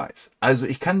Anlageberatung, ich weiß. Also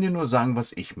ich kann dir nur sagen,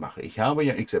 was ich mache. Ich habe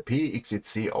ja XRP,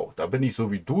 XEC auch. Da bin ich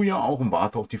so wie du ja auch und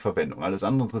warte auf die Verwendung. Alles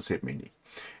andere interessiert mich nicht.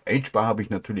 H-Bar habe ich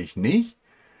natürlich nicht.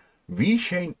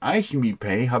 VeChain Alchemy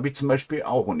Pay habe ich zum Beispiel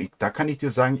auch. Und da kann ich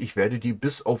dir sagen, ich werde die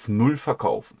bis auf 0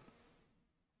 verkaufen.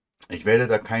 Ich werde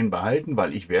da keinen behalten,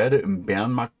 weil ich werde im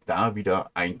Bärenmarkt da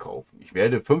wieder einkaufen. Ich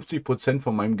werde 50%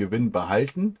 von meinem Gewinn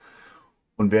behalten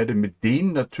und werde mit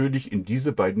denen natürlich in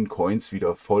diese beiden Coins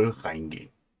wieder voll reingehen.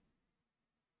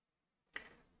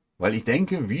 Weil ich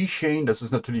denke, VeChain, das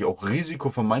ist natürlich auch Risiko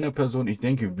von meiner Person, ich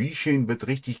denke, VeChain wird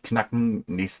richtig knacken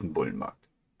nächsten Bullenmarkt.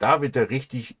 Da wird er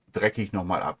richtig dreckig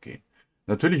nochmal abgehen.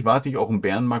 Natürlich warte ich auch im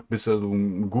Bärenmarkt, bis er so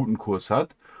einen guten Kurs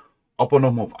hat. Ob er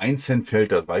nochmal auf 1 Cent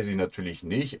fällt, das weiß ich natürlich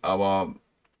nicht, aber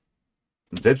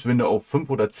selbst wenn er auf 5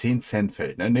 oder 10 Cent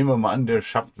fällt, ne, nehmen wir mal an, der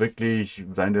schafft wirklich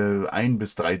seine 1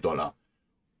 bis 3 Dollar.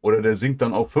 Oder der sinkt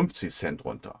dann auf 50 Cent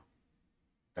runter.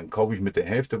 Dann kaufe ich mit der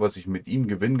Hälfte, was ich mit ihm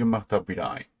Gewinn gemacht habe, wieder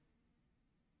ein.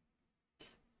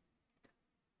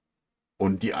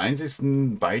 Und die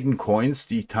einzigsten beiden Coins,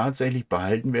 die ich tatsächlich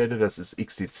behalten werde, das ist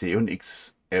XTC und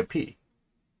XRP.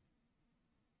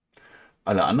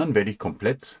 Alle anderen werde ich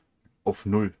komplett auf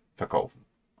 0 verkaufen.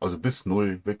 Also bis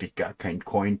 0 wirklich gar kein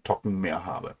Coin-Token mehr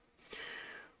habe.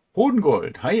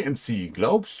 Hodengold, hi MC,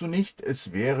 glaubst du nicht,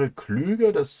 es wäre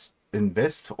klüger, das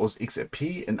Invest aus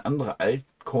XRP in andere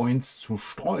Altcoins zu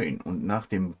streuen und nach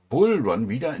dem Bullrun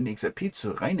wieder in XRP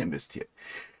zu rein investieren?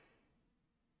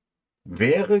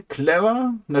 Wäre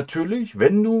clever, natürlich,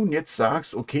 wenn du jetzt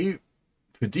sagst, okay,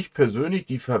 für dich persönlich,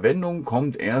 die Verwendung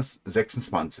kommt erst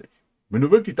 26. Wenn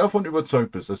du wirklich davon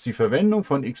überzeugt bist, dass die Verwendung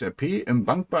von XRP im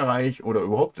Bankbereich oder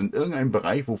überhaupt in irgendeinem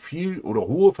Bereich, wo viel oder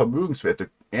hohe Vermögenswerte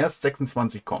erst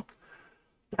 26 kommt,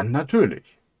 dann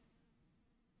natürlich.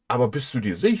 Aber bist du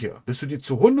dir sicher? Bist du dir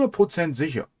zu 100%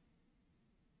 sicher?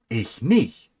 Ich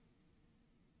nicht.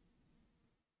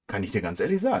 Kann ich dir ganz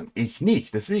ehrlich sagen. Ich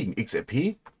nicht. Deswegen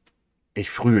XRP, ich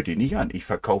frühe die nicht an. Ich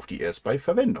verkaufe die erst bei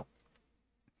Verwendung.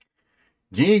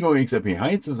 Diego XRP,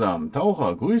 hi zusammen.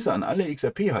 Taucher, Grüße an alle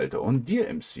XRP-Halter und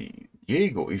dir MC.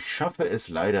 Diego, ich schaffe es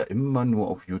leider immer nur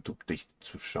auf YouTube dich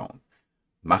zu schauen.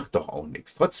 Macht doch auch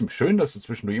nichts. Trotzdem schön, dass du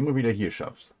zwischendurch immer wieder hier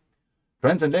schaffst.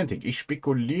 Transatlantic, ich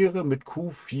spekuliere mit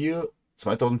Q4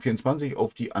 2024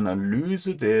 auf die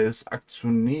Analyse des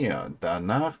Aktionärs.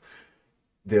 Danach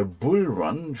der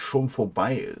Bullrun schon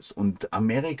vorbei ist und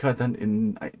Amerika dann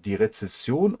in die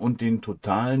Rezession und den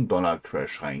totalen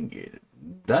Dollar-Crash reingeht.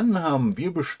 Dann haben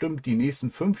wir bestimmt die nächsten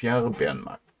 5 Jahre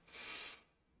Bärenmarkt.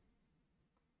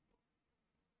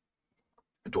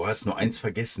 Du hast nur eins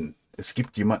vergessen. Es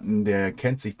gibt jemanden, der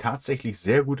kennt sich tatsächlich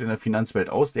sehr gut in der Finanzwelt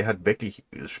aus. Der hat wirklich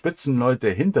Spitzenleute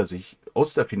hinter sich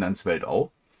aus der Finanzwelt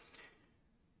auch.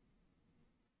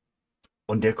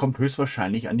 Und der kommt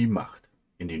höchstwahrscheinlich an die Macht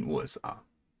in den USA.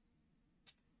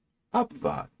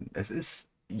 Abwarten. Es ist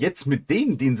jetzt mit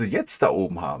denen, den sie jetzt da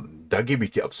oben haben, da gebe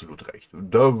ich dir absolut recht.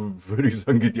 Und da würde ich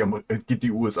sagen, geht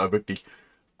die USA wirklich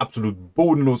absolut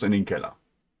bodenlos in den Keller.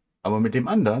 Aber mit dem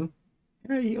anderen,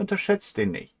 ja, ich unterschätze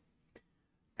den nicht.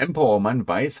 Empowerman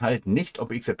weiß halt nicht, ob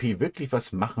XRP wirklich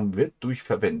was machen wird durch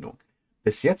Verwendung.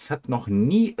 Bis jetzt hat noch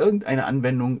nie irgendeine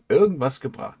Anwendung irgendwas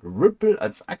gebracht. Ripple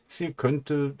als Aktie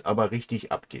könnte aber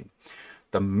richtig abgehen.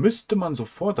 Da müsste man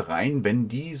sofort rein, wenn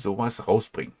die sowas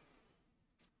rausbringen.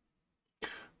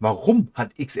 Warum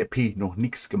hat XRP noch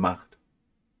nichts gemacht?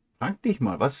 Frag dich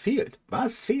mal, was fehlt?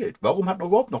 Was fehlt? Warum hat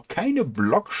überhaupt noch keine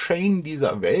Blockchain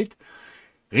dieser Welt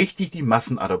richtig die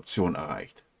Massenadoption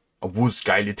erreicht? Obwohl es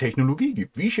geile Technologie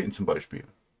gibt, wie VeChain zum Beispiel.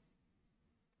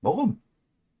 Warum?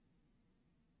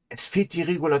 Es fehlt die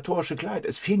regulatorische Klarheit.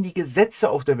 Es fehlen die Gesetze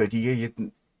auf der Welt, die hier jetzt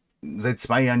seit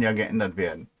 2 Jahren ja geändert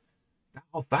werden.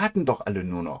 Darauf warten doch alle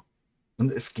nur noch.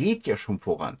 Und es geht ja schon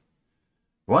voran.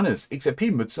 Johannes,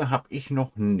 XRP-Mütze habe ich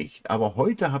noch nicht. Aber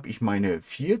heute habe ich mein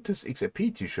 4.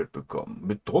 XRP-T-Shirt bekommen.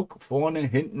 Mit Druck vorne,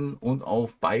 hinten und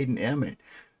auf beiden Ärmeln.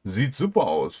 Sieht super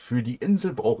aus. Für die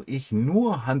Insel brauche ich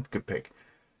nur Handgepäck.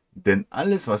 Denn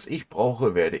alles, was ich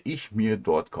brauche, werde ich mir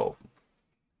dort kaufen.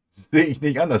 Sehe ich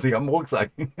nicht anders, ich habe einen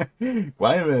Rucksack.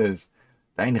 Qualmes,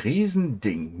 dein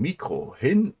Riesending, Mikro,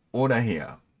 hin oder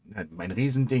her. Mein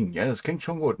Riesending, ja, das klingt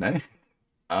schon gut, ne?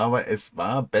 Aber es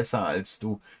war besser, als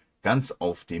du ganz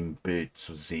auf dem Bild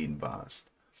zu sehen warst.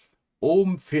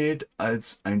 Oben fehlt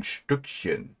als ein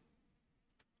Stückchen.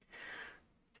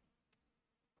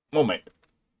 Moment.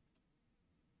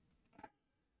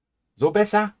 So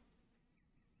besser?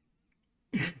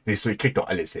 Siehst du, ich krieg doch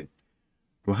alles hin.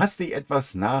 Du hast dich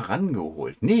etwas nah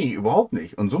rangeholt. Nee, überhaupt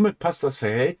nicht. Und somit passt das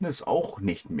Verhältnis auch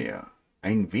nicht mehr.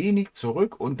 Ein wenig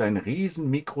zurück und dein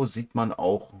Riesenmikro sieht man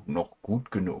auch noch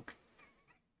gut genug.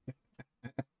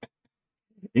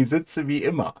 Ich sitze wie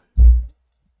immer.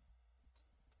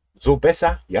 So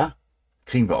besser? Ja.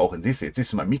 Kriegen wir auch hin. Siehst du, jetzt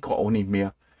siehst du mein Mikro auch nicht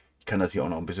mehr. Ich kann das hier auch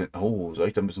noch ein bisschen... Oh, soll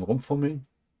ich da ein bisschen rumfummeln?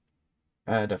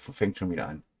 Ja, da fängt schon wieder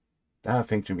an. Da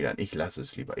fängt schon wieder an. Ich lasse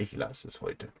es lieber. Ich lasse es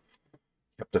heute.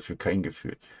 Ich habe dafür kein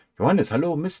Gefühl. Johannes,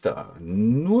 hallo Mister.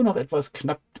 Nur noch etwas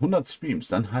knapp 100 Streams,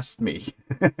 dann hasst mich.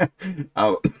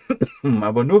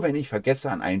 aber nur wenn ich vergesse,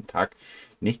 an einem Tag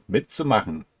nicht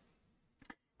mitzumachen.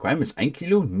 Crime ist 1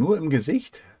 Kilo nur im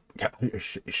Gesicht? Ja,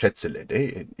 ich schätze,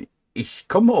 ich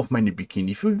komme auf meine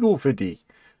Bikini-Figur für dich.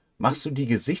 Machst du die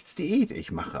Gesichtsdiät?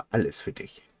 Ich mache alles für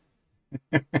dich.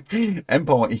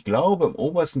 Empower, ich glaube, im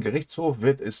obersten Gerichtshof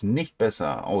wird es nicht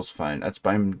besser ausfallen als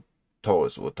beim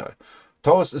Taurus-Urteil.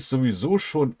 Taurus ist sowieso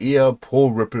schon eher pro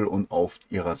Ripple und auf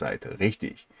ihrer Seite.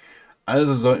 Richtig.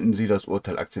 Also sollten sie das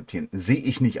Urteil akzeptieren. Sehe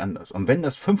ich nicht anders. Und wenn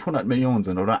das 500 Millionen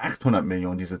sind oder 800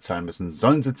 Millionen, die sie zahlen müssen,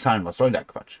 sollen sie zahlen. Was soll der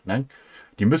Quatsch? Ne?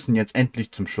 Die müssen jetzt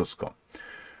endlich zum Schluss kommen.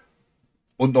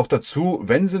 Und noch dazu,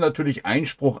 wenn sie natürlich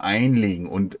Einspruch einlegen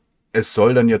und es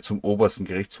soll dann ja zum obersten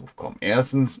Gerichtshof kommen.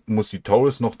 Erstens muss die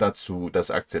Taurus noch dazu das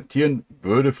akzeptieren,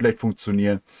 würde vielleicht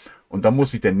funktionieren. Und dann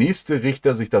muss sich der nächste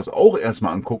Richter sich das auch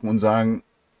erstmal angucken und sagen,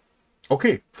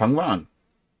 okay, fangen wir an.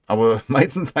 Aber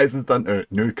meistens heißt es dann,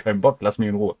 nö, kein Bock, lass mich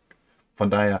in Ruhe. Von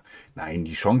daher, nein,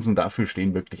 die Chancen dafür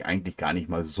stehen wirklich eigentlich gar nicht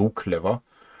mal so clever.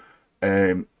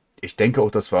 Ich denke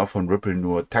auch, das war von Ripple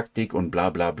nur Taktik und bla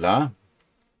bla bla.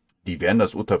 Die werden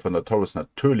das Urteil von der Taurus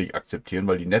natürlich akzeptieren,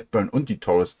 weil die Netburn und die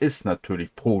Taurus ist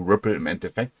natürlich pro Ripple im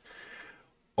Endeffekt.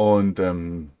 Und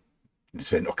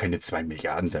es werden auch keine 2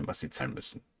 Milliarden sein, was sie zahlen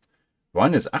müssen.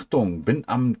 Johannes, Achtung, bin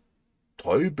am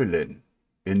Täubeln.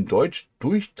 In Deutsch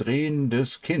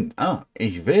durchdrehendes Kind. Ah,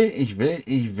 ich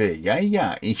will.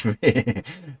 Ja, ich will,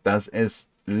 dass es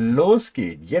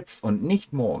losgeht. Jetzt und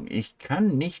nicht morgen. Ich kann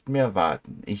nicht mehr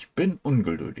warten. Ich bin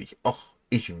ungeduldig. Och,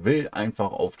 ich will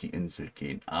einfach auf die Insel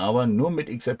gehen. Aber nur mit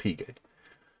XRP-Geld.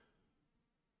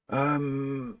 Ja,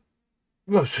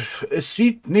 es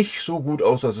sieht nicht so gut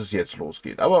aus, dass es jetzt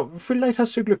losgeht. Aber vielleicht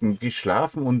hast du Glück und gehst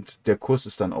schlafen und der Kurs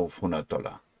ist dann auf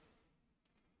 $100.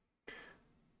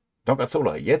 Doc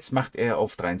Azola, jetzt macht er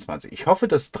auf 23. Ich hoffe,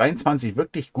 dass 23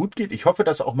 wirklich gut geht. Ich hoffe,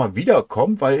 dass er auch mal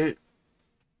wiederkommt, weil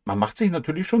man macht sich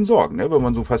natürlich schon Sorgen, ne? Wenn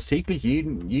man so fast täglich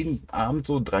jeden Abend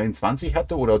so 23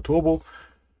 hatte oder Turbo.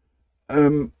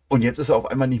 Und jetzt ist er auf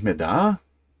einmal nicht mehr da.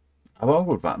 Aber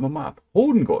gut, warten wir mal ab.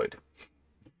 Hodengold.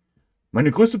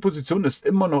 Meine größte Position ist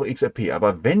immer noch XRP.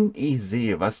 Aber wenn ich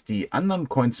sehe, was die anderen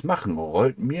Coins machen,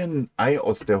 rollt mir ein Ei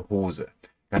aus der Hose.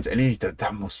 Ganz ehrlich,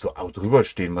 da musst du auch drüber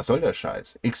stehen. Was soll der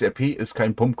Scheiß? XRP ist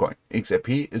kein Pumpcoin.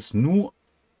 XRP ist nur,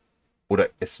 oder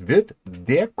es wird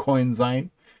der Coin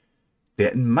sein,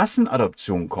 der in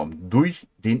Massenadoption kommt durch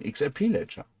den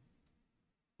XRP-Ledger.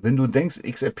 Wenn du denkst,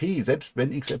 XRP, selbst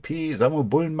wenn XRP, sagen wir,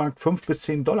 Bullenmarkt 5 bis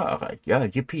 10 Dollar erreicht, ja,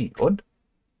 yippie. Und?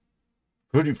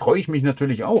 Für die freue ich mich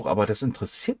natürlich auch, aber das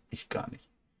interessiert mich gar nicht.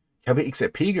 Ich habe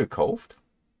XRP gekauft,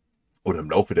 oder im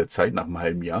Laufe der Zeit, nach einem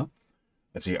halben Jahr,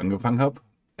 als ich angefangen habe,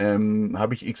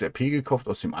 habe ich XRP gekauft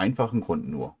aus dem einfachen Grund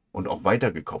nur. Und auch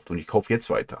weiter gekauft. Und ich kaufe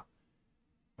jetzt weiter.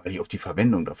 Weil ich auf die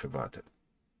Verwendung dafür warte.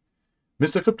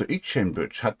 Mr. Crypto Exchange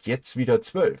hat jetzt wieder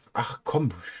 12. Ach komm,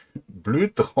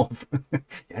 blöd drauf.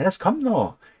 Ja, das kommt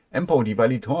noch. Empo, die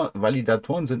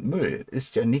Validatoren sind Müll.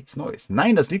 Ist ja nichts Neues.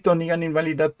 Nein, das liegt doch nicht an den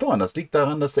Validatoren. Das liegt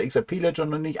daran, dass der XRP-Ledger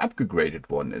noch nicht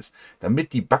abgegradet worden ist.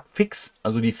 Damit die Bugfix,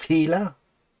 also die Fehler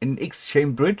in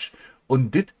Exchange Bridge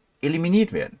und DIT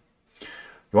eliminiert werden.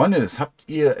 Johannes, habt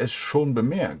ihr es schon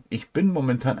bemerkt? Ich bin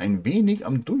momentan ein wenig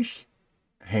am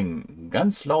Durchhängen.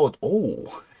 Ganz laut.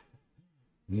 Oh.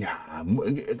 Ja,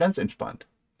 ganz entspannt.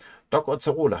 Doc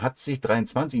Ozzarole hat sich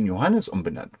 23 in Johannes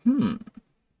umbenannt.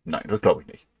 Nein, das glaube ich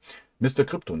nicht. Mr.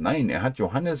 Krypto, nein, er hat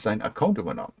Johannes seinen Account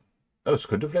übernommen. Das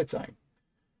könnte vielleicht sein.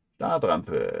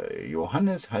 Startrampe,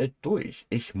 Johannes halt durch.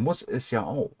 Ich muss es ja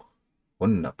auch.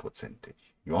 100%ig.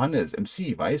 Johannes,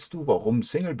 MC, weißt du, warum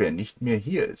Singlebear nicht mehr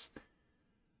hier ist?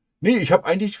 Nee, ich habe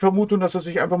eigentlich die Vermutung, dass er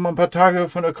sich einfach mal ein paar Tage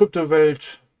von der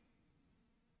Kryptowelt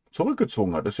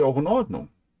zurückgezogen hat. Ist ja auch in Ordnung.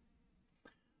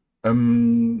 Ich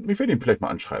werde ihn vielleicht mal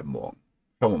anschreiben morgen.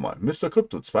 Schauen wir mal. Mr.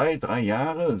 Krypto, 2, 3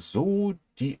 Jahre, so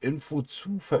die Info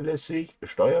zuverlässig,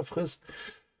 Steuerfrist.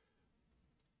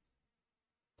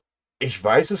 Ich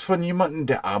weiß es von jemandem,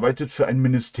 der arbeitet für ein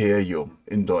Ministerium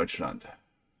in Deutschland.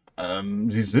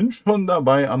 Sie sind schon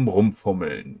dabei am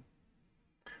Rumfummeln.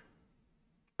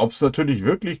 Ob es natürlich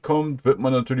wirklich kommt, wird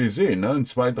man natürlich sehen. Ne? In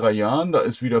 2, 3 Jahren, da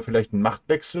ist wieder vielleicht ein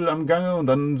Machtwechsel am Gange und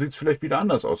dann sieht es vielleicht wieder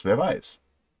anders aus, wer weiß.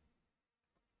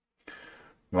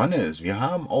 Johannes, wir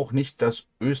haben auch nicht das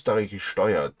österreichische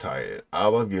Steuerteil,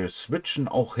 aber wir switchen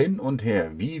auch hin und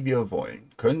her, wie wir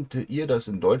wollen. Könnte ihr das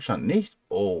in Deutschland nicht?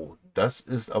 Oh, das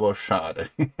ist aber schade.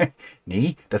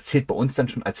 Nee, das zählt bei uns dann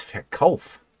schon als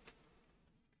Verkauf.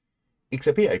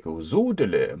 XRP Eiko, so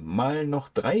Dille, mal noch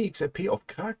 3 XRP auf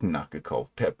Kraken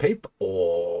nachgekauft. Per PayPal.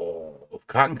 Oh, auf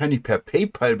Kraken kann ich per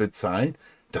PayPal bezahlen.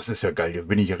 Das ist ja geil, da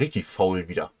bin ich ja richtig faul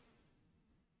wieder.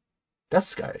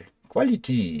 Das ist geil.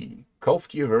 Quality.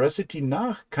 Kauft ihr Veracity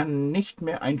nach, kann nicht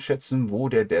mehr einschätzen, wo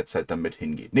der derzeit damit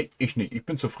hingeht. Nee, ich nicht. Ich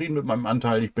bin zufrieden mit meinem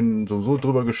Anteil. Ich bin so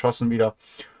drüber geschossen wieder.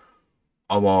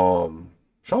 Aber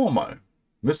schauen wir mal.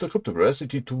 Mr. Crypto,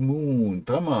 Veracity to Moon.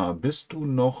 Drama, bist du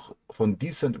noch von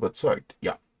Decent überzeugt?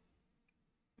 Ja.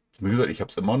 Wie gesagt, ich habe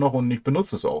es immer noch und ich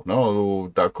benutze es auch. Ne?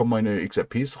 Also da kommen meine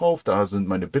XRPs drauf, da sind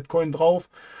meine Bitcoin drauf,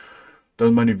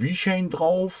 dann meine V-Chain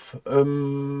drauf,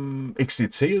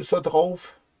 XDC ist da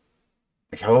drauf.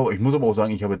 Ich muss aber auch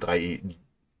sagen, ich habe drei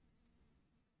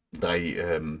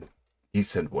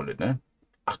Decent Wallet, ne?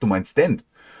 Ach, du meinst Dent?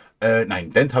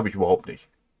 Nein, Dent habe ich überhaupt nicht.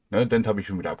 Ne? Dent habe ich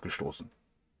schon wieder abgestoßen.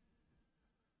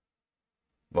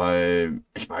 Weil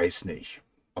ich weiß nicht,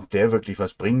 ob der wirklich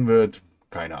was bringen wird.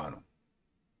 Keine Ahnung.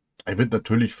 Er wird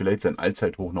natürlich vielleicht sein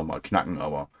Allzeithoch nochmal knacken,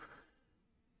 aber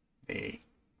nee.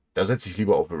 Da setze ich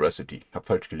lieber auf Veracity. Hab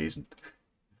falsch gelesen.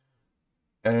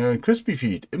 Crispy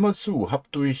Feed, immer zu,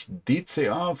 hab durch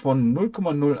DCA von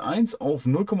 0,01 auf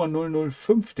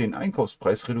 0,005 den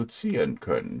Einkaufspreis reduzieren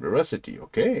können. Veracity,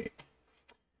 okay.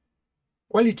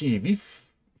 Quality, wie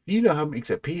viele haben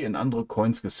XRP in andere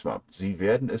Coins geswappt? Sie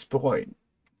werden es bereuen.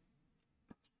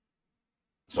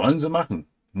 Sollen sie machen.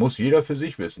 Muss jeder für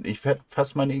sich wissen. Ich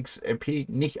fasse meine XRP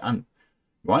nicht an.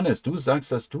 Johannes, du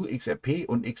sagst, dass du XRP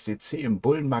und XDC im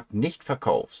Bullenmarkt nicht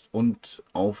verkaufst und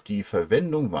auf die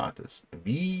Verwendung wartest,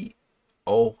 wie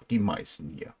auch die meisten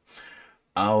hier.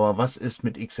 Aber was ist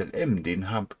mit XLM?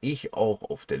 Den habe ich auch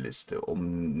auf der Liste,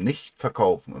 um nicht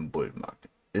verkaufen im Bullenmarkt.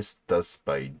 Ist das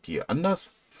bei dir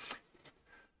anders?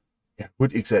 Ja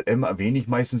gut, XLM erwähne ich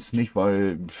meistens nicht,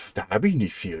 weil da habe ich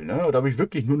nicht viel. Ne? Da habe ich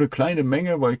wirklich nur eine kleine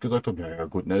Menge, weil ich gesagt habe, ja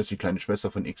gut, ne, ist die kleine Schwester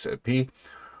von XLP.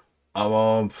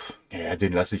 Aber ja,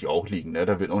 den lasse ich auch liegen. Ne?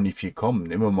 Da wird auch nicht viel kommen.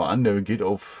 Nehmen wir mal an, der geht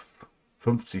auf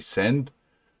 50 Cent.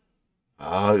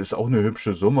 Ah, ist auch eine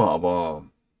hübsche Summe, aber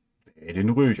nee, den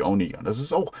rühre ich auch nicht an. Das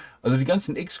ist auch, also die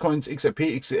ganzen X-Coins,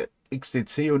 XRP,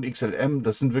 XDC und XLM,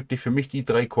 das sind wirklich für mich die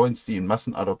 3 Coins, die in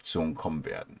Massenadoption kommen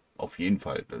werden. Auf jeden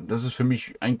Fall. Das ist für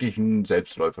mich eigentlich ein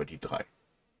Selbstläufer, die 3.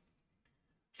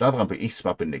 Startrampe, ich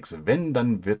swappe nichts. Wenn,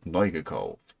 dann wird neu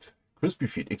gekauft. Crispy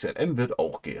Feed, XLM wird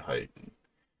auch gehalten.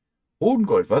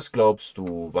 Bodengold, was glaubst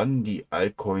du, wann die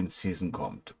Altcoin-Season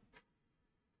kommt?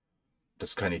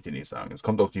 Das kann ich dir nicht sagen. Es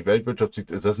kommt auf die Weltwirtschaft,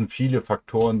 das sind viele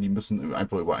Faktoren, die müssen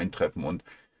einfach übereintreffen. Und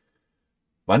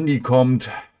wann die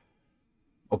kommt,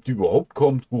 ob die überhaupt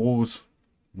kommt, groß,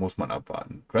 muss man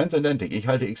abwarten. Transcendentic, ich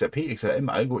halte XRP, XRM,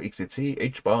 Algo, XCC,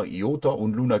 HBAR, IOTA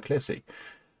und Luna Classic.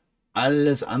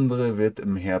 Alles andere wird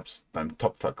im Herbst beim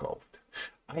Top verkauft.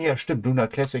 Ah ja, stimmt, Luna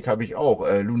Classic habe ich auch.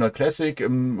 Luna Classic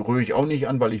rühre ich auch nicht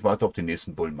an, weil ich warte auf den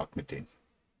nächsten Bullenmarkt mit denen.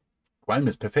 Qualm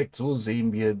ist perfekt, so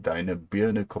sehen wir deine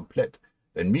Birne komplett.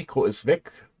 Dein Mikro ist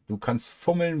weg, du kannst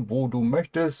fummeln, wo du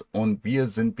möchtest und wir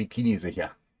sind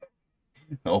Bikini-sicher.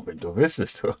 Auch wenn du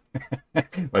wüsstest,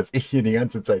 was ich hier die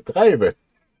ganze Zeit treibe.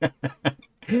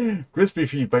 Crispy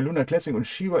Feed, bei Luna Classic und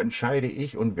Shiba entscheide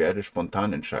ich und werde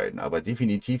spontan entscheiden, aber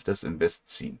definitiv das Invest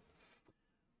ziehen.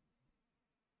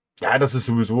 Ja, das ist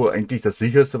sowieso eigentlich das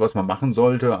sicherste, was man machen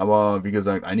sollte, aber wie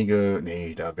gesagt, einige,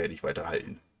 nee, da werde ich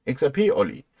weiterhalten. XRP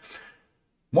Olli.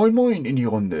 Moin Moin in die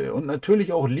Runde und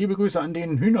natürlich auch liebe Grüße an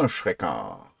den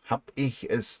Hühnerschrecker. habe ich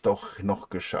es doch noch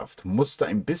geschafft. Musste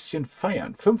ein bisschen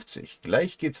feiern. 50.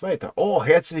 Gleich geht's weiter. Oh,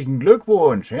 herzlichen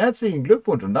Glückwunsch. Herzlichen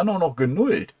Glückwunsch. Und dann auch noch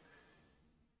genullt.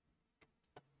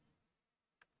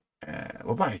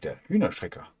 Wo war ich da?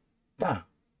 Hühnerschrecker. Da.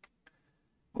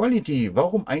 Quality.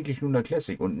 Warum eigentlich Luna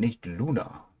Classic und nicht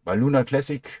Luna? Weil Luna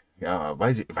Classic, ja,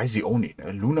 weiß ich auch nicht.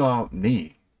 Ne? Luna,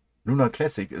 nee. Luna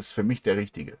Classic ist für mich der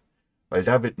richtige. Weil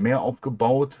da wird mehr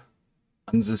aufgebaut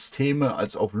an Systeme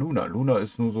als auf Luna. Luna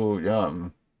ist nur so, ja,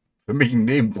 für mich ein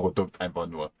Nebenprodukt einfach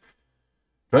nur.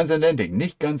 Transcendentic,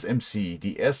 nicht ganz MC.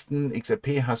 Die ersten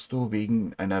XRP hast du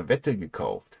wegen einer Wette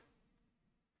gekauft.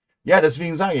 Ja,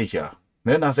 deswegen sage ich ja.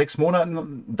 Ne, nach 6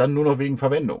 Monaten dann nur noch wegen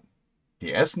Verwendung.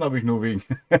 Die ersten habe ich nur wegen,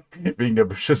 wegen der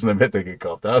beschissenen Wette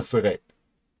gekauft. Da hast du recht.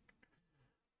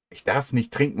 Ich darf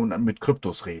nicht trinken und dann mit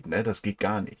Kryptos reden. Ne? Das geht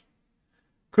gar nicht.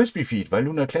 Crispy Feed, weil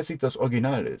Luna Classic das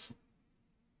Original ist.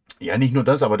 Ja, nicht nur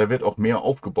das, aber da wird auch mehr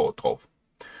aufgebaut drauf.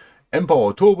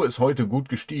 Empower Turbo ist heute gut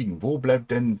gestiegen. Wo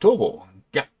bleibt denn Turbo?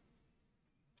 Ja.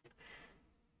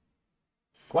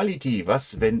 Quality,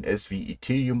 was, wenn es wie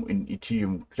Ethereum in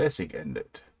Ethereum Classic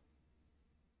endet?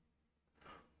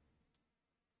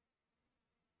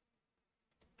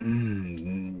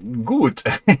 Gut.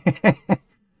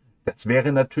 Das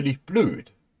wäre natürlich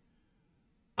blöd.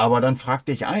 Aber dann frag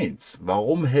dich eins,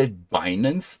 warum hält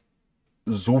Binance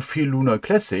so viel Luna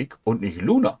Classic und nicht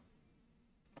Luna?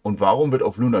 Und warum wird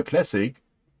auf Luna Classic,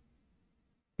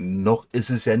 noch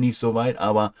ist es ja nicht so weit,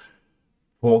 aber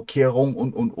Vorkehrungen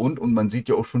und man sieht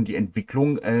ja auch schon die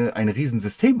Entwicklung, ein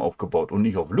Riesensystem aufgebaut und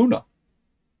nicht auf Luna?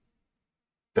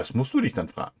 Das musst du dich dann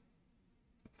fragen.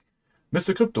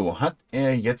 Mr. Crypto, hat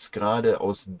er jetzt gerade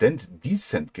aus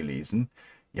Decent gelesen?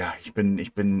 Ja, ich bin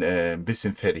ein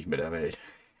bisschen fertig mit der Welt.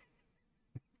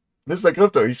 Mr.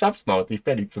 Crypto, ich schaff's noch, dich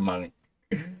fertig zu machen.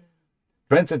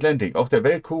 Transatlantic, auf der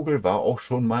Weltkugel war auch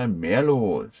schon mal mehr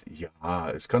los. Ja,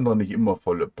 es kann doch nicht immer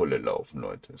volle Pulle laufen,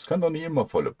 Leute. Es kann doch nicht immer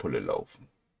volle Pulle laufen.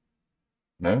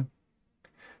 Ne?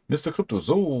 Mr. Crypto,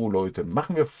 so Leute,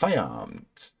 machen wir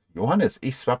Feierabend. Johannes,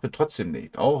 ich swappe trotzdem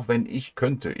nicht, auch wenn ich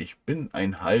könnte. Ich bin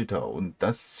ein Halter und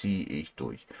das ziehe ich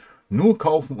durch. Nur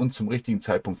kaufen und zum richtigen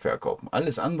Zeitpunkt verkaufen.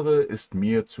 Alles andere ist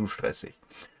mir zu stressig.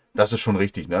 Das ist schon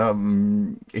richtig.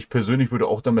 Ne? Ich persönlich würde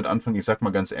auch damit anfangen, ich sag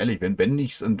mal ganz ehrlich, wenn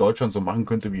ich es in Deutschland so machen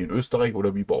könnte wie in Österreich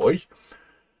oder wie bei euch,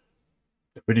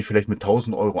 dann würde ich vielleicht mit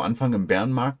 1000 Euro anfangen im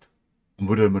Bärenmarkt und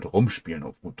würde damit rumspielen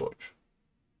auf gut Deutsch.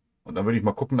 Und dann würde ich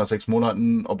mal gucken nach 6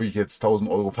 Monaten, ob ich jetzt 1000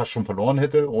 Euro fast schon verloren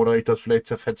hätte oder ich das vielleicht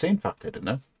verzehnfacht hätte.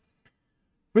 Ne?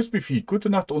 Crispy Feed,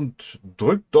 gute Nacht und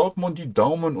drückt Dortmund die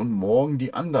Daumen und morgen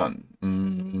die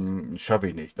anderen. Schaffe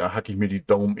ich nicht. Da hacke ich mir die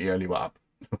Daumen eher lieber ab.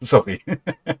 Sorry.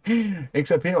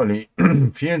 XRP Olli,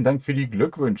 vielen Dank für die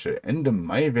Glückwünsche. Ende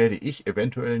Mai werde ich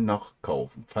eventuell noch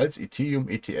kaufen, falls Ethereum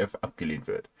ETF abgelehnt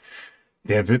wird.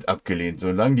 Der wird abgelehnt.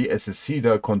 Solange die SEC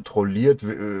da kontrolliert,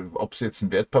 ob es jetzt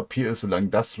ein Wertpapier ist, solange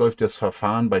das läuft, das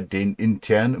Verfahren bei denen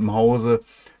intern im Hause,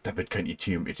 da wird kein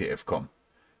Ethereum ETF kommen.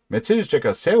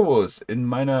 Mercedes-Checker, Servus, in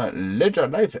meiner Ledger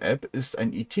Live App ist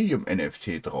ein Ethereum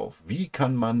NFT drauf. Wie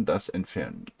kann man das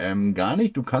entfernen? Gar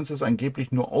nicht, du kannst es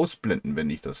angeblich nur ausblenden, wenn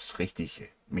ich das richtig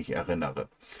mich erinnere.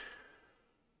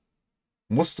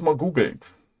 Musst du mal googeln.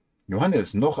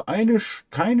 Johannes, noch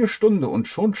keine Stunde und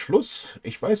schon Schluss.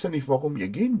 Ich weiß ja nicht, warum ihr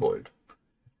gehen wollt.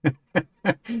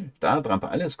 Da, Trampe,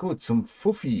 alles gut. Zum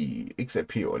Fuffi,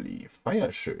 XRP Olli.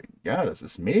 Feier schön. Ja, das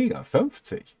ist mega.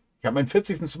 50. Ich habe meinen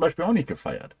 40. zum Beispiel auch nicht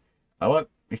gefeiert. Aber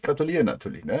ich gratuliere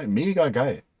natürlich. Ne? Mega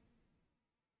geil.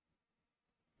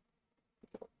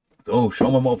 So,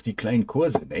 schauen wir mal auf die kleinen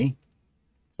Kurse. Ne?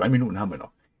 2 Minuten haben wir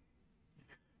noch.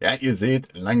 Ja, ihr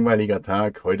seht, langweiliger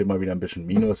Tag. Heute mal wieder ein bisschen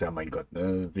Minus. Ja, mein Gott,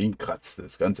 ne? Wen kratzt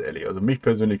es? Ganz ehrlich. Also mich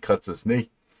persönlich kratzt es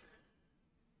nicht.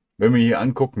 Wenn wir hier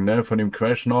angucken, ne, von dem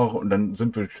Crash noch, und dann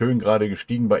sind wir schön gerade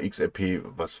gestiegen bei XRP.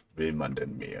 Was will man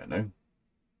denn mehr? Ne?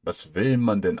 Was will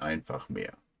man denn einfach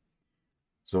mehr?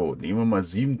 So, nehmen wir mal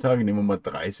 7 Tage, nehmen wir mal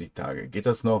 30 Tage. Geht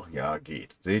das noch? Ja,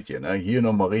 geht. Seht ihr, ne? Hier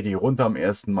nochmal richtig runter am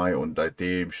 1. Mai und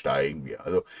seitdem steigen wir.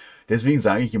 Also deswegen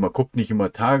sage ich immer, guckt nicht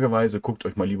immer tageweise, guckt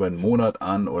euch mal lieber einen Monat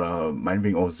an oder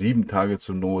meinetwegen auch 7 Tage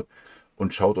zur Not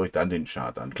und schaut euch dann den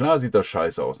Chart an. Klar sieht das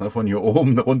scheiße aus, ne? Von hier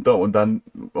oben runter und dann,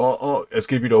 es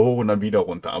geht wieder hoch und dann wieder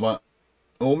runter. Aber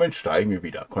im Moment steigen wir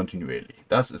wieder, kontinuierlich.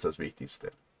 Das ist das Wichtigste.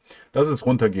 Dass es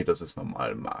runtergeht, das ist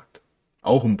normal im Markt.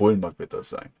 Auch im Bullenmarkt wird das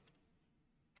sein.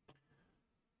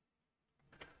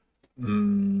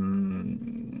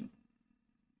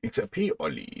 XRP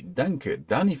Olli, danke.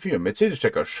 Dani für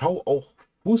Mercedes-Checker, schau auch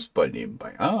Fußball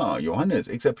nebenbei. Ah, Johannes,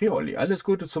 XRP Olli, alles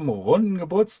Gute zum runden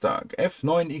Geburtstag.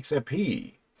 F9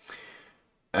 XRP.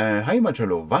 Hi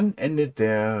Marcello, wann endet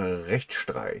der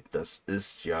Rechtsstreit? Das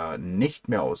ist ja nicht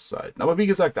mehr auszuhalten. Aber wie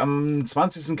gesagt, am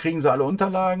 20. kriegen sie alle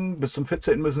Unterlagen. Bis zum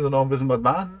 14. müssen sie noch ein bisschen was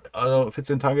warten. Also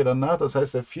 14 Tage danach, das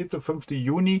heißt der 4., 5.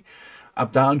 Juni.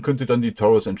 Ab da an könnte dann die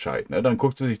Taurus entscheiden. Ne? Dann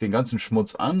guckt sie sich den ganzen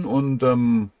Schmutz an und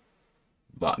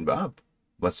warten wir ab,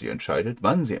 was sie entscheidet,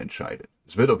 wann sie entscheidet.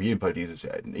 Es wird auf jeden Fall dieses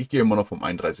Jahr enden. Ich gehe immer noch vom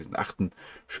 31.08.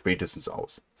 spätestens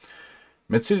aus.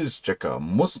 Mercedes-Checker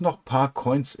muss noch ein paar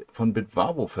Coins von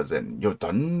Bitwavo versenden. Ja,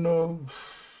 dann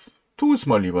tu es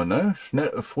mal lieber, ne?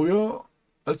 Schnell, früher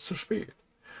als zu spät.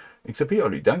 XRP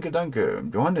Olli, danke, danke.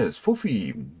 Johannes,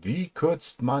 Fuffi, wie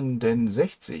kürzt man denn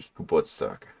 60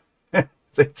 Geburtstag?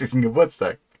 60.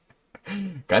 Geburtstag.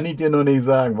 Kann ich dir noch nicht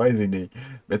sagen, weiß ich nicht.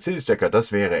 Mercedes-Checker,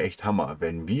 das wäre echt Hammer,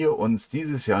 wenn wir uns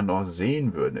dieses Jahr noch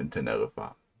sehen würden in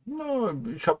Teneriffa. Na,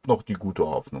 ich habe noch die gute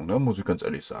Hoffnung, ne? Muss ich ganz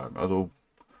ehrlich sagen. Also,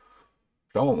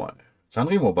 schauen wir mal.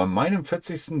 Sanremo, bei meinem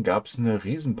 40. gab es eine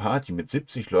Riesenparty mit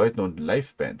 70 Leuten und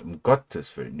Liveband. Um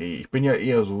Gottes Willen. Nee, ich bin ja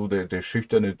eher so der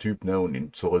schüchterne Typ, ne, und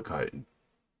ihn zurückhalten.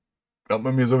 Glaubt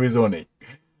man mir sowieso nicht.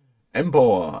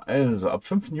 Empower, also ab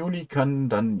 5. Juli kann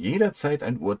dann jederzeit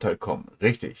ein Urteil kommen.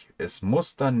 Richtig, es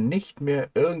muss dann nicht mehr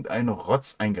irgendein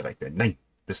Rotz eingereicht werden. Nein,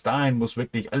 bis dahin muss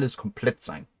wirklich alles komplett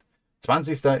sein.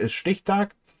 20. ist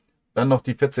Stichtag, dann noch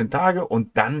die 14 Tage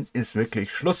und dann ist wirklich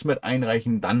Schluss mit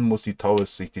Einreichen. Dann muss die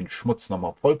Taurus sich den Schmutz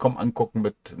nochmal vollkommen angucken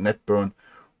mit Netburn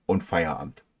und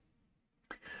Feierabend.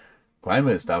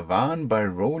 Primus, da waren bei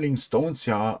Rolling Stones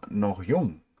ja noch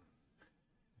jung.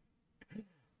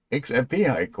 XRP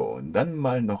Heiko und dann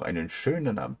mal noch einen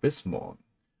schönen Abend. Bis morgen.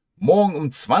 Morgen um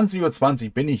 20:20 Uhr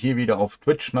bin ich hier wieder auf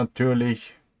Twitch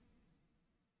natürlich.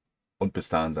 Und bis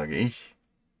dahin sage ich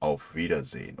auf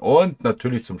Wiedersehen. Und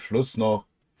natürlich zum Schluss noch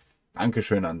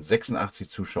Dankeschön an 86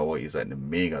 Zuschauer. Ihr seid eine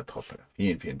Megatruppe.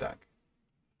 Vielen, vielen Dank.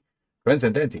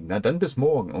 Transcendenting, na dann bis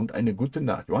morgen und eine gute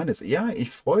Nacht. Johannes, ja, ich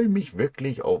freue mich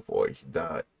wirklich auf euch,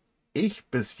 da ich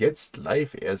bis jetzt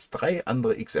live erst 3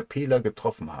 andere XRPler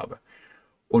getroffen habe.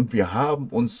 Und wir haben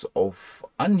uns auf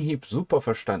Anhieb super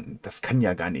verstanden. Das kann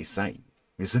ja gar nicht sein.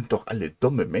 Wir sind doch alle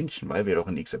dumme Menschen, weil wir doch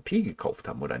ein XRP gekauft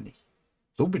haben, oder nicht?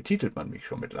 So betitelt man mich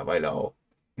schon mittlerweile auch.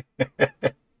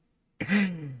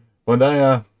 Von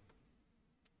daher,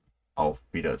 auf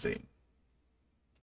Wiedersehen.